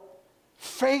tell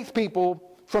faith people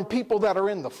from people that are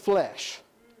in the flesh.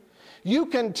 You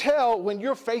can tell when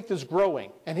your faith is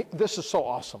growing, and this is so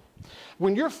awesome.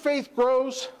 When your faith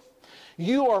grows,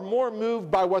 you are more moved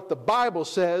by what the Bible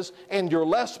says, and you're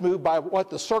less moved by what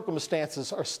the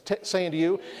circumstances are saying to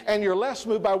you, and you're less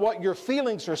moved by what your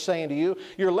feelings are saying to you,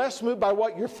 you're less moved by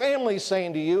what your family is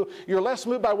saying to you, you're less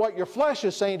moved by what your flesh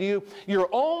is saying to you, you're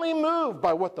only moved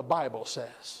by what the Bible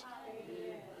says.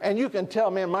 And you can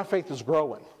tell, man, my faith is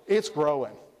growing. It's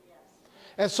growing.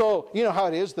 And so, you know how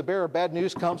it is. The bearer of bad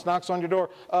news comes, knocks on your door.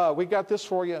 We got this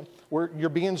for you. You're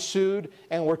being sued,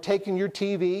 and we're taking your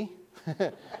TV.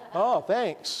 Oh,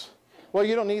 thanks. Well,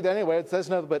 you don't need that anyway. That's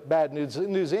nothing but bad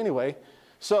news anyway.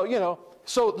 So, you know,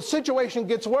 so the situation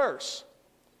gets worse.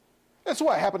 That's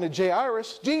what happened to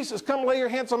Jairus. Jesus, come lay your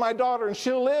hands on my daughter, and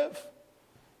she'll live.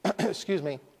 Excuse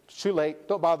me. It's too late.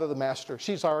 Don't bother the master.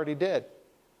 She's already dead.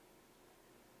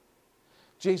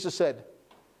 Jesus said,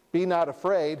 be not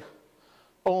afraid.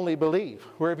 Only believe.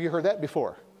 Where have you heard that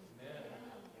before?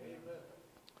 Amen.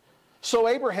 So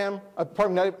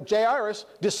Jairus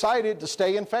decided to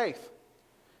stay in faith.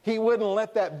 He wouldn't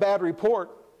let that bad report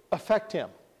affect him.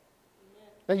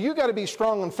 Now you got to be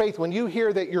strong in faith when you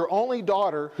hear that your only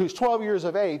daughter, who's 12 years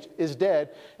of age, is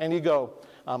dead, and you go,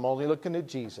 I'm only looking at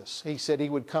Jesus. He said He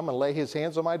would come and lay His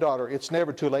hands on my daughter. It's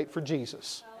never too late for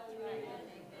Jesus.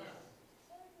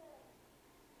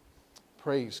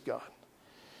 Praise God.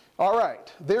 All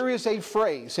right. There is a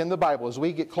phrase in the Bible as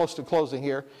we get close to closing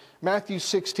here. Matthew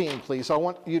 16, please. I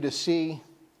want you to see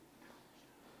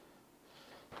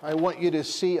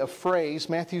a phrase,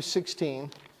 Matthew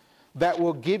 16, that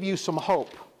will give you some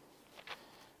hope.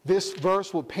 This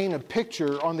verse will paint a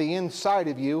picture on the inside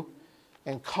of you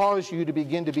and cause you to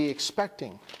begin to be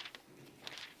expecting.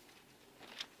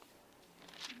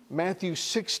 Matthew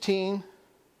 16,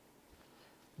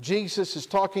 Jesus is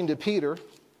talking to Peter.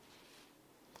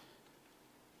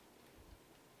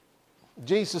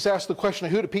 Jesus asked the question,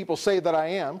 who do people say that I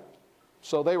am?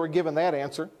 So they were given that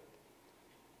answer.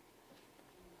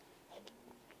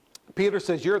 Peter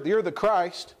says, you're the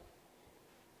Christ.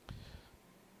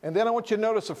 And then I want you to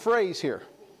notice a phrase here.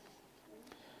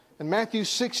 In Matthew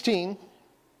 16,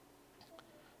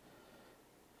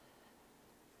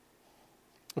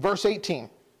 verse 18.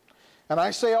 And I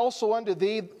say also unto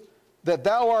thee that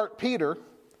thou art Peter,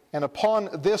 and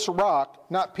upon this rock,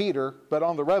 not Peter, but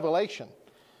on the revelation,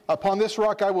 upon this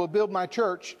rock I will build my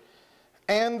church,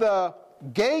 and the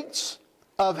gates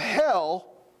of hell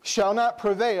shall not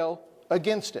prevail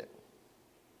against it.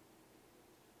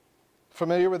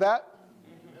 Familiar with that?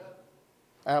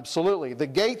 Absolutely. The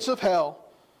gates of hell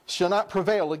shall not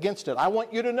prevail against it. I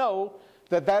want you to know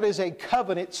that that is a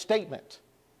covenant statement.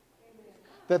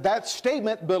 That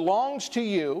statement belongs to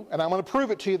you, and I'm going to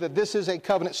prove it to you that this is a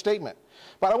covenant statement.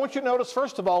 But I want you to notice,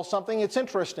 first of all, something that's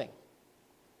interesting.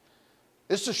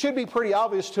 This should be pretty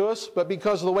obvious to us, but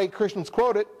because of the way Christians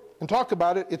quote it and talk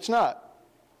about it, it's not.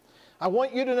 I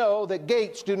want you to know that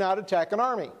gates do not attack an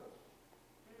army.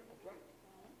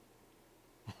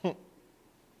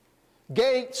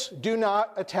 Gates do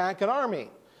not attack an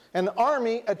army. An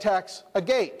army attacks a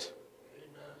gate.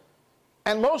 Amen.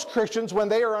 And most Christians, when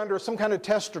they are under some kind of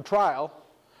test or trial,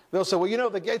 they'll say, well, you know,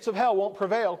 the gates of hell won't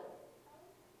prevail.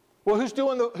 Well, who's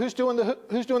doing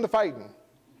the fighting?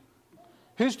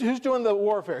 Who's doing the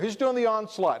warfare? Who's doing the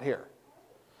onslaught here?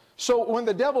 So when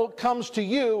the devil comes to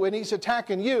you and he's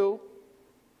attacking you,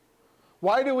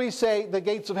 why do we say the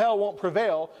gates of hell won't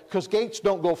prevail? Because gates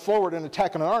don't go forward and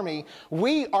attack an army.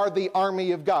 We are the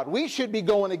army of God. We should be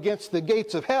going against the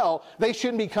gates of hell. They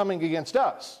shouldn't be coming against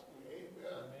us.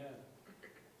 Amen.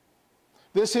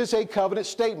 This is a covenant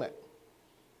statement.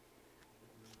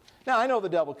 Now, I know the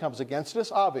devil comes against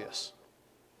us, obvious.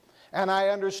 And I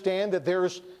understand that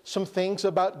there's some things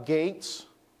about gates.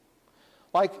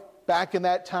 Like back in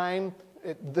that time,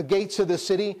 the gates of the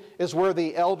city is where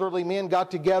the elderly men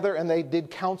got together and they did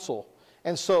council.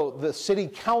 And so the city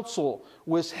council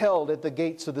was held at the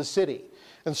gates of the city.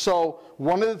 And so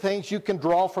one of the things you can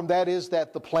draw from that is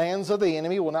that the plans of the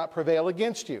enemy will not prevail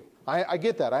against you. I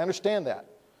get that. I understand that.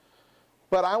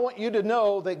 But I want you to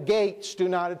know that gates do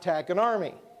not attack an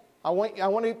army. I want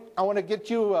to get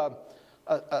you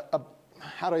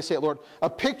how do I say it, Lord? A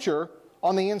picture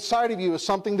on the inside of you is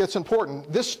something that's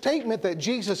important. This statement that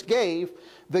Jesus gave,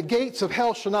 the gates of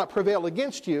hell shall not prevail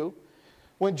against you,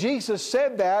 when Jesus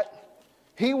said that,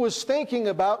 he was thinking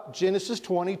about Genesis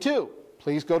 22.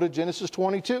 Please go to Genesis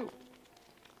 22.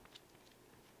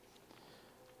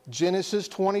 Genesis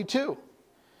 22.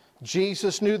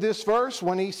 Jesus knew this verse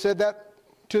when he said that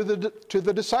to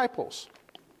the disciples.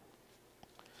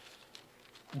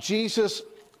 Jesus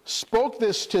spoke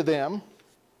this to them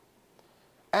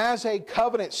as a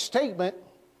covenant statement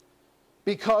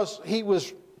because he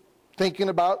was thinking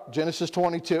about Genesis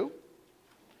 22.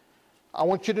 I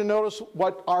want you to notice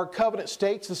what our covenant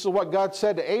states. This is what God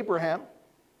said to Abraham.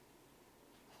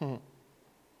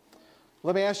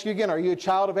 Let me ask you again, are you a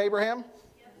child of Abraham?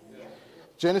 Yes.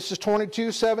 Genesis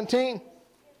 22:17.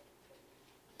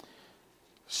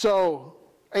 So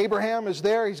Abraham is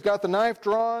there. He's got the knife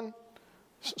drawn.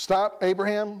 Stop,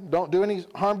 Abraham. Don't do any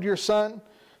harm to your son.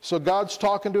 So God's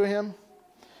talking to him.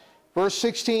 Verse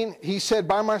 16, he said,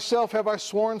 by myself have I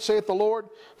sworn, saith the Lord,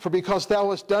 for because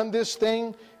thou hast done this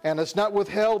thing, and hast not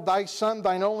withheld thy son,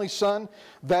 thine only son,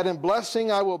 that in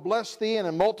blessing I will bless thee, and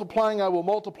in multiplying I will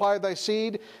multiply thy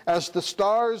seed, as the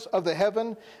stars of the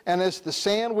heaven, and as the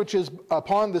sand which is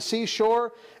upon the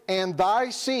seashore, and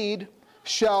thy seed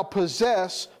shall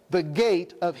possess the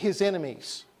gate of his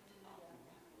enemies.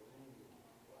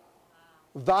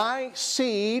 Thy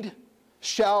seed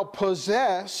shall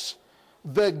possess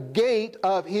the gate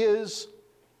of his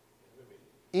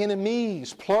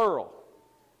enemies, plural.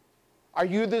 Are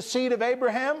you the seed of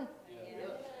Abraham? Yes.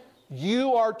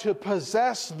 You are to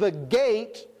possess the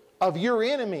gate of your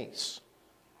enemies.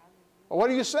 What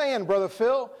are you saying, Brother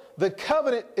Phil? The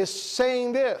covenant is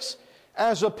saying this.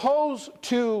 As opposed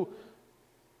to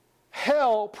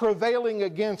hell prevailing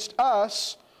against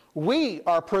us, we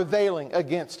are prevailing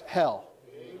against hell.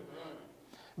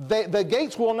 the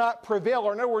gates will not prevail,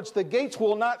 or in other words, the gates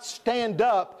will not stand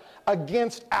up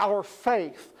against our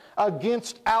faith,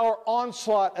 against our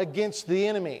onslaught against the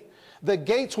enemy. The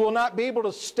gates will not be able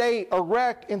to stay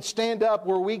erect and stand up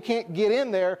where we can't get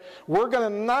in there. We're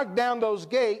going to knock down those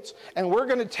gates, and we're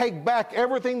going to take back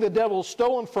everything the devil's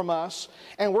stolen from us,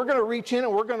 and we're going to reach in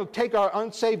and we're going to take our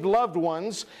unsaved loved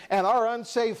ones and our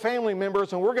unsaved family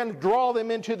members, and we're going to draw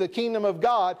them into the kingdom of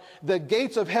God. The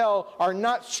gates of hell are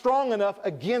not strong enough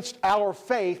against our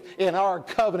faith in our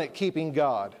covenant-keeping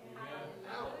God.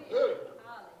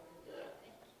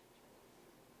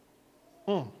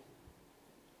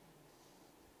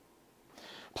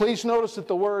 Please notice that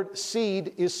the word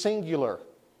seed is singular.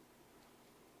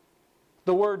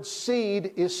 The word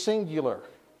seed is singular.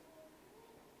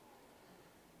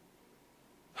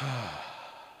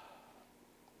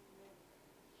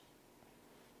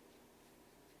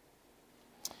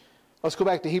 Let's go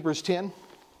back to Hebrews 10.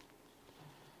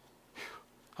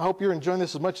 I hope you're enjoying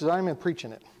this as much as I'm in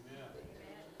preaching it. Amen.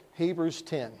 Hebrews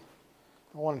 10.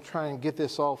 I want to try and get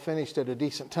this all finished at a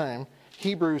decent time.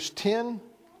 Hebrews 10,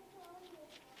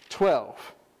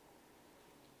 12.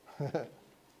 Have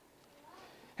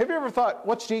you ever thought,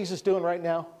 what's Jesus doing right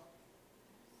now?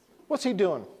 What's he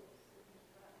doing?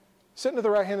 Sitting at the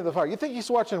right hand of the Father. You think he's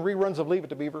watching reruns of Leave It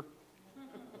to Beaver?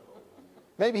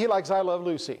 Maybe he likes I Love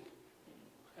Lucy.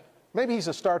 Maybe he's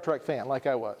a Star Trek fan like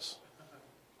I was.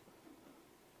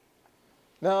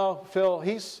 No, Phil,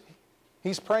 he's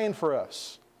praying for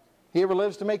us. He ever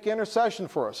lives to make intercession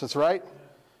for us. That's right.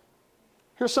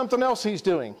 Here's something else he's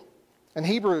doing. In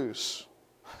Hebrews,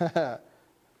 chapter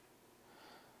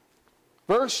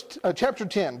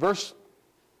 10, verse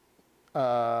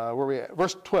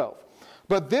 12.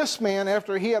 But this man,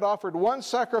 after he had offered one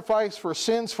sacrifice for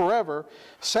sins forever,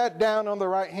 sat down on the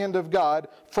right hand of God,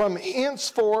 from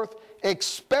henceforth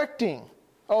expecting.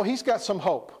 Oh, he's got some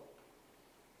hope.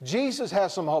 Jesus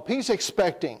has some hope. He's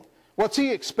expecting. What's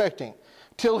he expecting?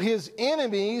 Till his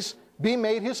enemies be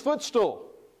made his footstool.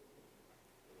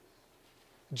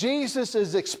 Jesus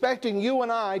is expecting you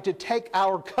and I to take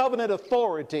our covenant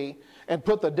authority and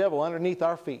put the devil underneath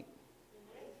our feet.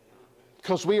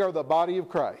 Because we are the body of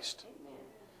Christ.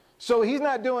 So he's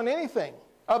not doing anything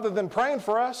other than praying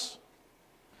for us.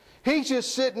 He's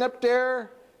just sitting up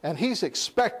there and he's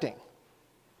expecting.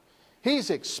 He's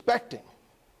expecting.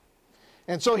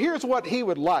 And so here's what he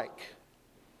would like.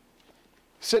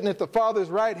 Sitting at the Father's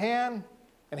right hand,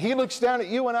 and he looks down at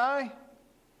you and I,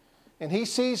 and he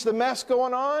sees the mess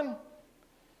going on,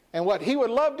 and what he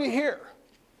would love to hear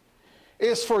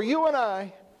is for you and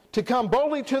I to come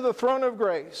boldly to the throne of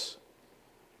grace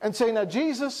and say, now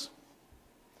Jesus,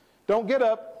 don't get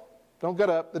up. Don't get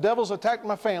up. The devil's attacked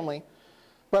my family,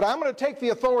 but I'm going to take the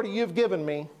authority you've given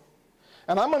me,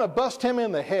 and I'm going to bust him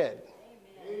in the head.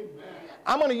 Amen.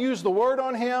 I'm going to use the word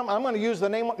on him. I'm going to use the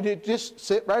name. Just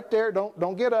sit right there.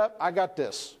 Don't get up. I got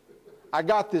this. I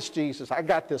got this, Jesus. I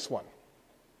got this one.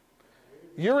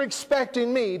 You're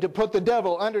expecting me to put the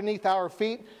devil underneath our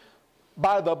feet.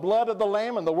 By the blood of the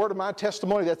Lamb and the word of my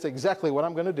testimony, that's exactly what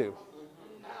I'm going to do.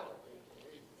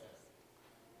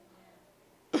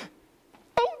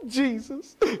 Oh,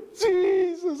 Jesus.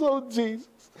 Jesus. Oh, Jesus.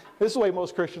 This is the way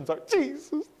most Christians are.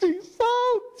 Jesus. Jesus.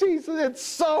 Oh, Jesus. It's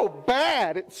so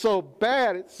bad. It's so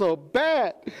bad. It's so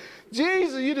bad.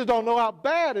 Jesus, you just don't know how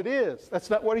bad it is. That's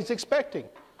not what he's expecting.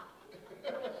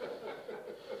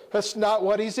 That's not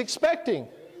what he's expecting.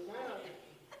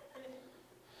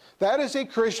 That is a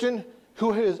Christian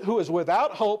who is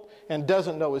without hope and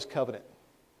doesn't know his covenant.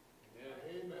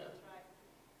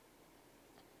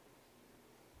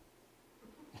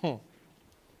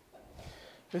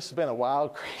 This has been a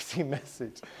wild, crazy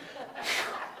message.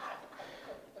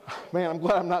 Man, I'm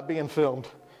glad I'm not being filmed.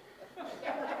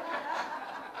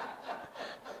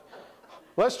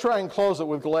 Let's try and close it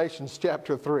with Galatians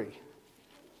chapter 3.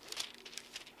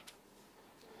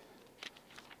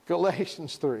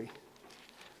 Galatians 3.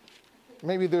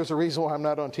 Maybe there's a reason why I'm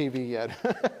not on TV yet.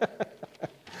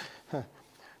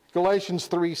 Galatians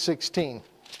 3:16.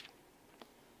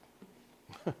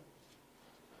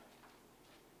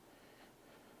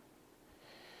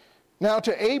 Now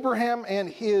to Abraham and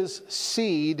his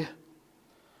seed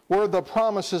were the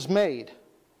promises made.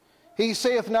 He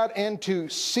saith not, and to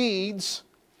seeds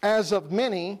as of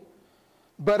many,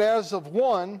 but as of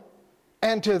one,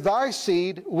 and to thy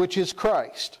seed, which is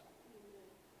Christ.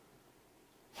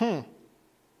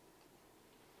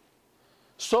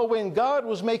 So when God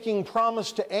was making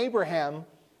promise to Abraham,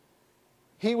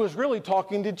 he was really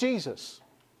talking to Jesus.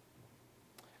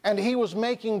 And he was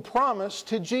making promise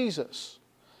to Jesus.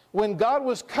 When God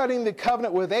was cutting the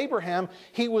covenant with Abraham,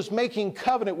 he was making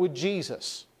covenant with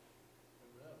Jesus.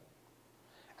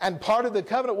 And part of the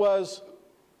covenant was,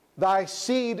 thy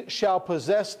seed shall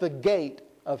possess the gate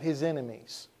of his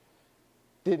enemies.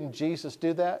 Didn't Jesus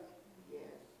do that?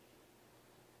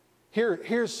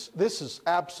 This is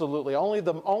absolutely,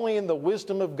 only in the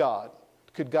wisdom of God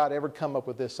could God ever come up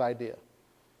with this idea.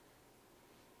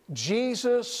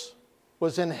 Jesus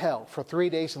was in hell for 3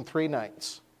 days and 3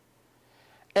 nights.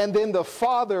 And then the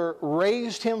Father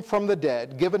raised him from the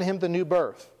dead, giving him the new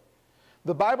birth.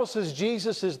 The Bible says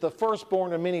Jesus is the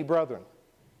firstborn of many brethren.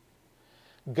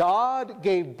 God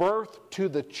gave birth to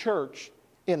the church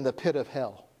in the pit of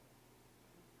hell.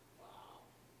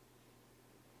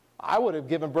 I would have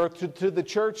given birth to the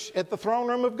church at the throne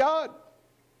room of God.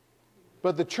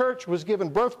 But the church was given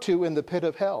birth to in the pit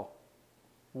of hell.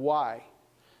 Why?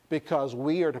 Because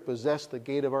we are to possess the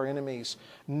gate of our enemies.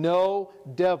 No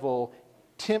devil,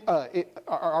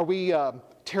 are we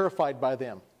terrified by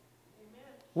them? Amen.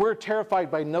 We're terrified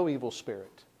by no evil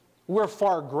spirit. We're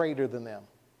far greater than them.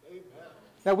 Amen.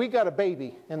 Now we got a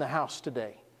baby in the house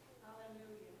today. Hallelujah.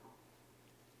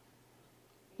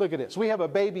 Look at this. We have a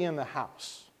baby in the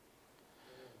house.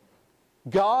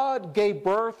 God gave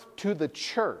birth to the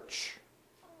church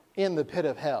in the pit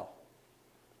of hell.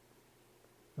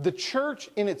 The church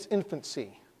in its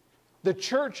infancy, the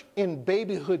church in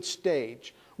babyhood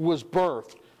stage was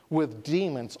birthed with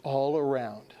demons all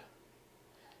around.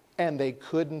 And they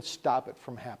couldn't stop it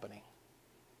from happening.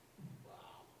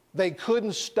 They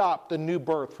couldn't stop the new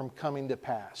birth from coming to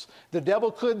pass. The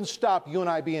devil couldn't stop you and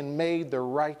I being made the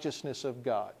righteousness of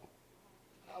God.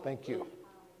 Thank you.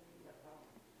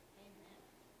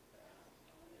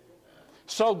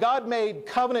 So God made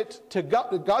covenant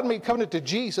to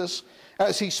Jesus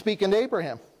as he's speaking to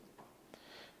Abraham.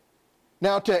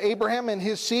 Now to Abraham and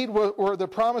his seed were the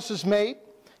promises made.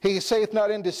 He saith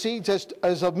not unto seeds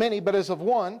as of many, but as of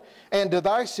one, and to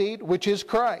thy seed, which is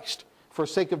Christ. For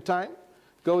sake of time,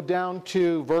 go down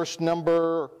to verse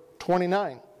number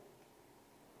 29.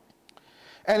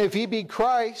 And if ye be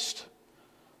Christ,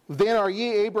 then are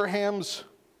ye Abraham's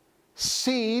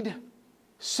seed,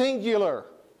 singular,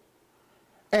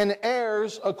 and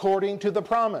heirs according to the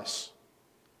promise.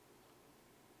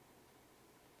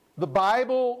 The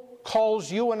Bible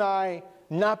calls you and I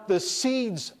not the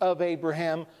seeds of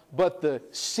Abraham, but the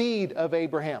seed of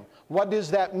Abraham. What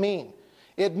does that mean?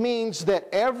 It means that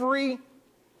every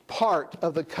part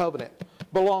of the covenant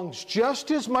belongs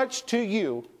just as much to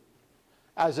you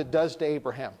as it does to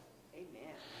Abraham.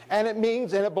 Amen. And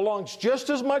it belongs just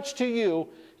as much to you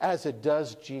as it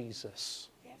does Jesus.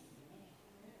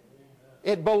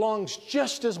 It belongs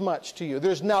just as much to you.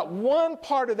 There's not one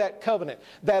part of that covenant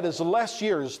that is less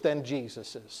yours than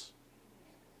Jesus's.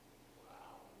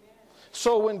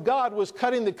 So when God was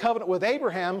cutting the covenant with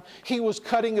Abraham, he was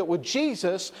cutting it with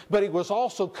Jesus, but he was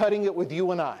also cutting it with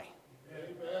you and I.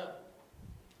 Amen.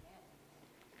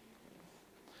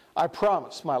 I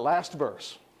promise, my last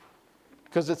verse,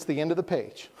 because it's the end of the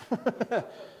page.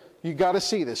 You got to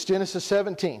see this. Genesis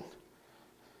 17.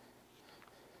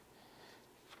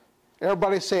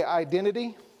 Everybody say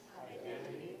identity,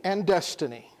 and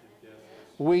destiny.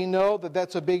 We know that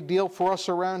that's a big deal for us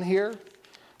around here.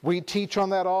 We teach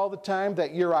on that all the time,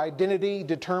 that your identity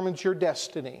determines your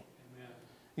destiny. Amen.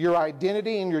 Your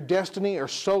identity and your destiny are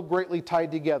so greatly tied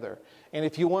together. And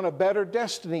if you want a better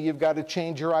destiny, you've got to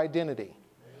change your identity.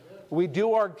 Amen. We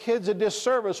do our kids a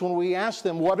disservice when we ask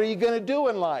them, what are you going to do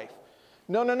in life?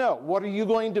 No. What are you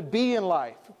going to be in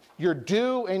life? Your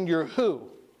do and your who.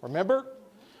 Remember?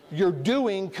 Your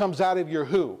doing comes out of your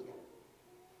who.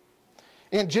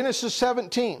 In Genesis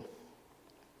 17,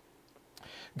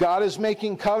 God is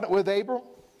making covenant with Abram.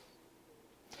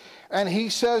 And he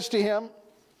says to him,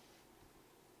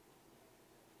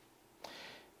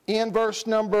 in verse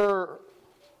number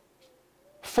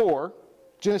 4,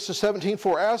 Genesis 17,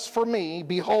 for as for me,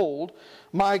 behold,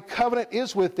 my covenant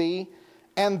is with thee,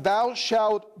 and thou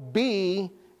shalt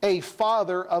be a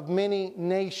father of many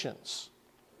nations.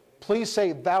 Please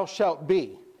say, thou shalt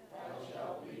be,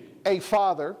 a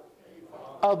father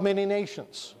of many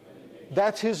nations.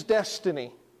 That's his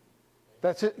destiny.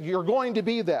 That's it. You're going to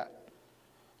be that.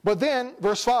 But then,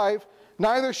 verse 5,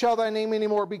 neither shall thy name any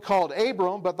more be called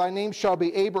Abram, but thy name shall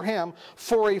be Abraham,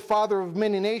 for a father of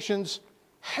many nations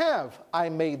have I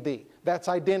made thee. That's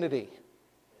identity.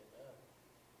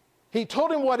 He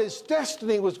told him what his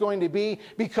destiny was going to be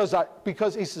because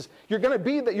he says, you're going to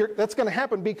be that. That's going to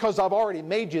happen because I've already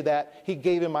made you that. He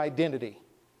gave him identity.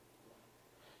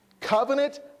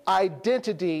 Covenant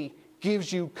identity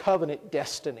gives you covenant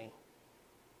destiny.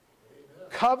 Amen.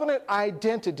 Covenant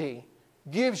identity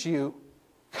gives you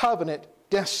covenant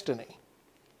destiny.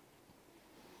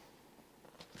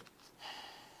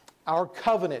 Our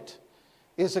covenant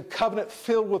is a covenant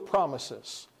filled with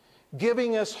promises,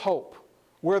 giving us hope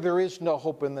where there is no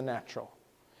hope in the natural,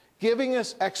 giving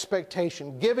us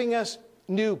expectation, giving us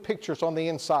new pictures on the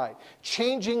inside,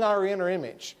 changing our inner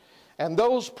image. And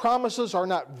those promises are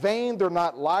not vain, they're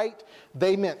not light.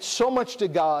 They meant so much to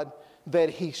God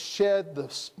that He shed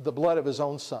the blood of His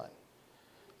own Son.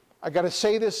 I got to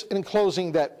say this in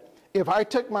closing, that if I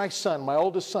took my son, my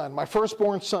oldest son, my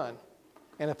firstborn son,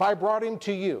 and if I brought him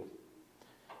to you,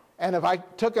 and if I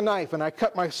took a knife and I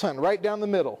cut my son right down the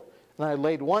middle, and I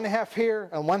laid one half here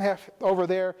and one half over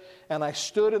there, and I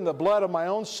stood in the blood of my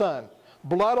own son,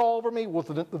 blood all over me with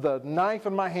the knife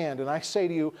in my hand, and I say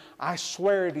to you, I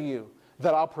swear to you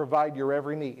that I'll provide your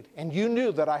every need. And you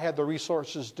knew that I had the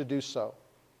resources to do so.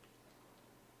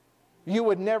 You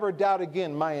would never doubt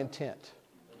again my intent.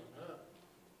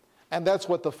 And that's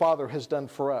what the Father has done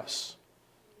for us.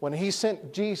 When He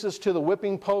sent Jesus to the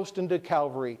whipping post and to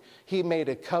Calvary, He made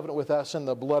a covenant with us in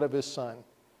the blood of His Son.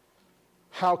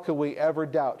 How could we ever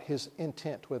doubt His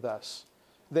intent with us?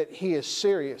 That He is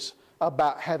serious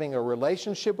about having a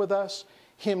relationship with us,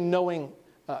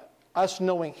 us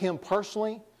knowing Him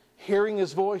personally, hearing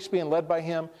His voice, being led by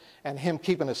Him, and Him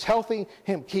keeping us healthy,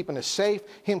 Him keeping us safe,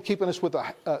 Him keeping us with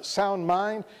a sound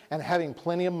mind, and having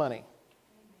plenty of money.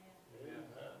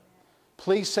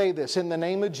 Please say this, in the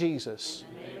name of Jesus,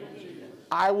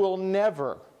 I will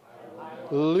never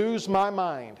lose my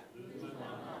mind.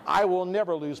 I will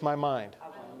never lose my mind.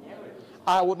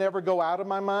 I will never go out of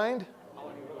my mind.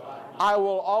 I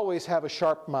will always have a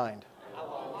sharp mind.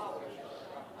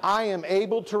 I am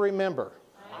able to remember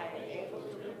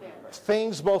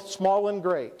things both small and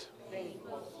great.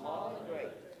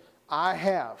 I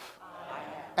have,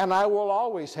 and I will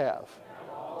always have,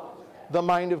 the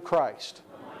mind of Christ.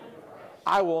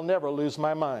 I will never lose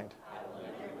my mind.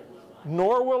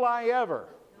 Nor will I ever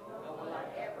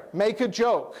make a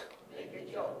joke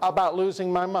about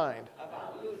losing my mind.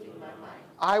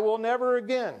 I will never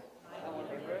again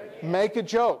make a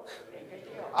joke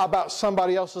about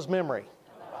somebody else's memory.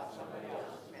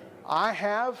 I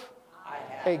have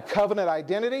a covenant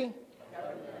identity,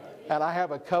 and I have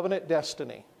a covenant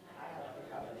destiny.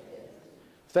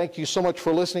 Thank you so much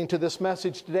for listening to this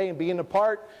message today and being a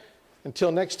part.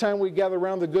 Until next time we gather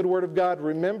around the good Word of God,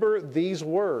 remember these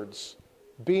words.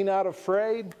 Be not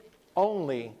afraid,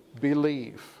 only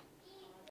believe.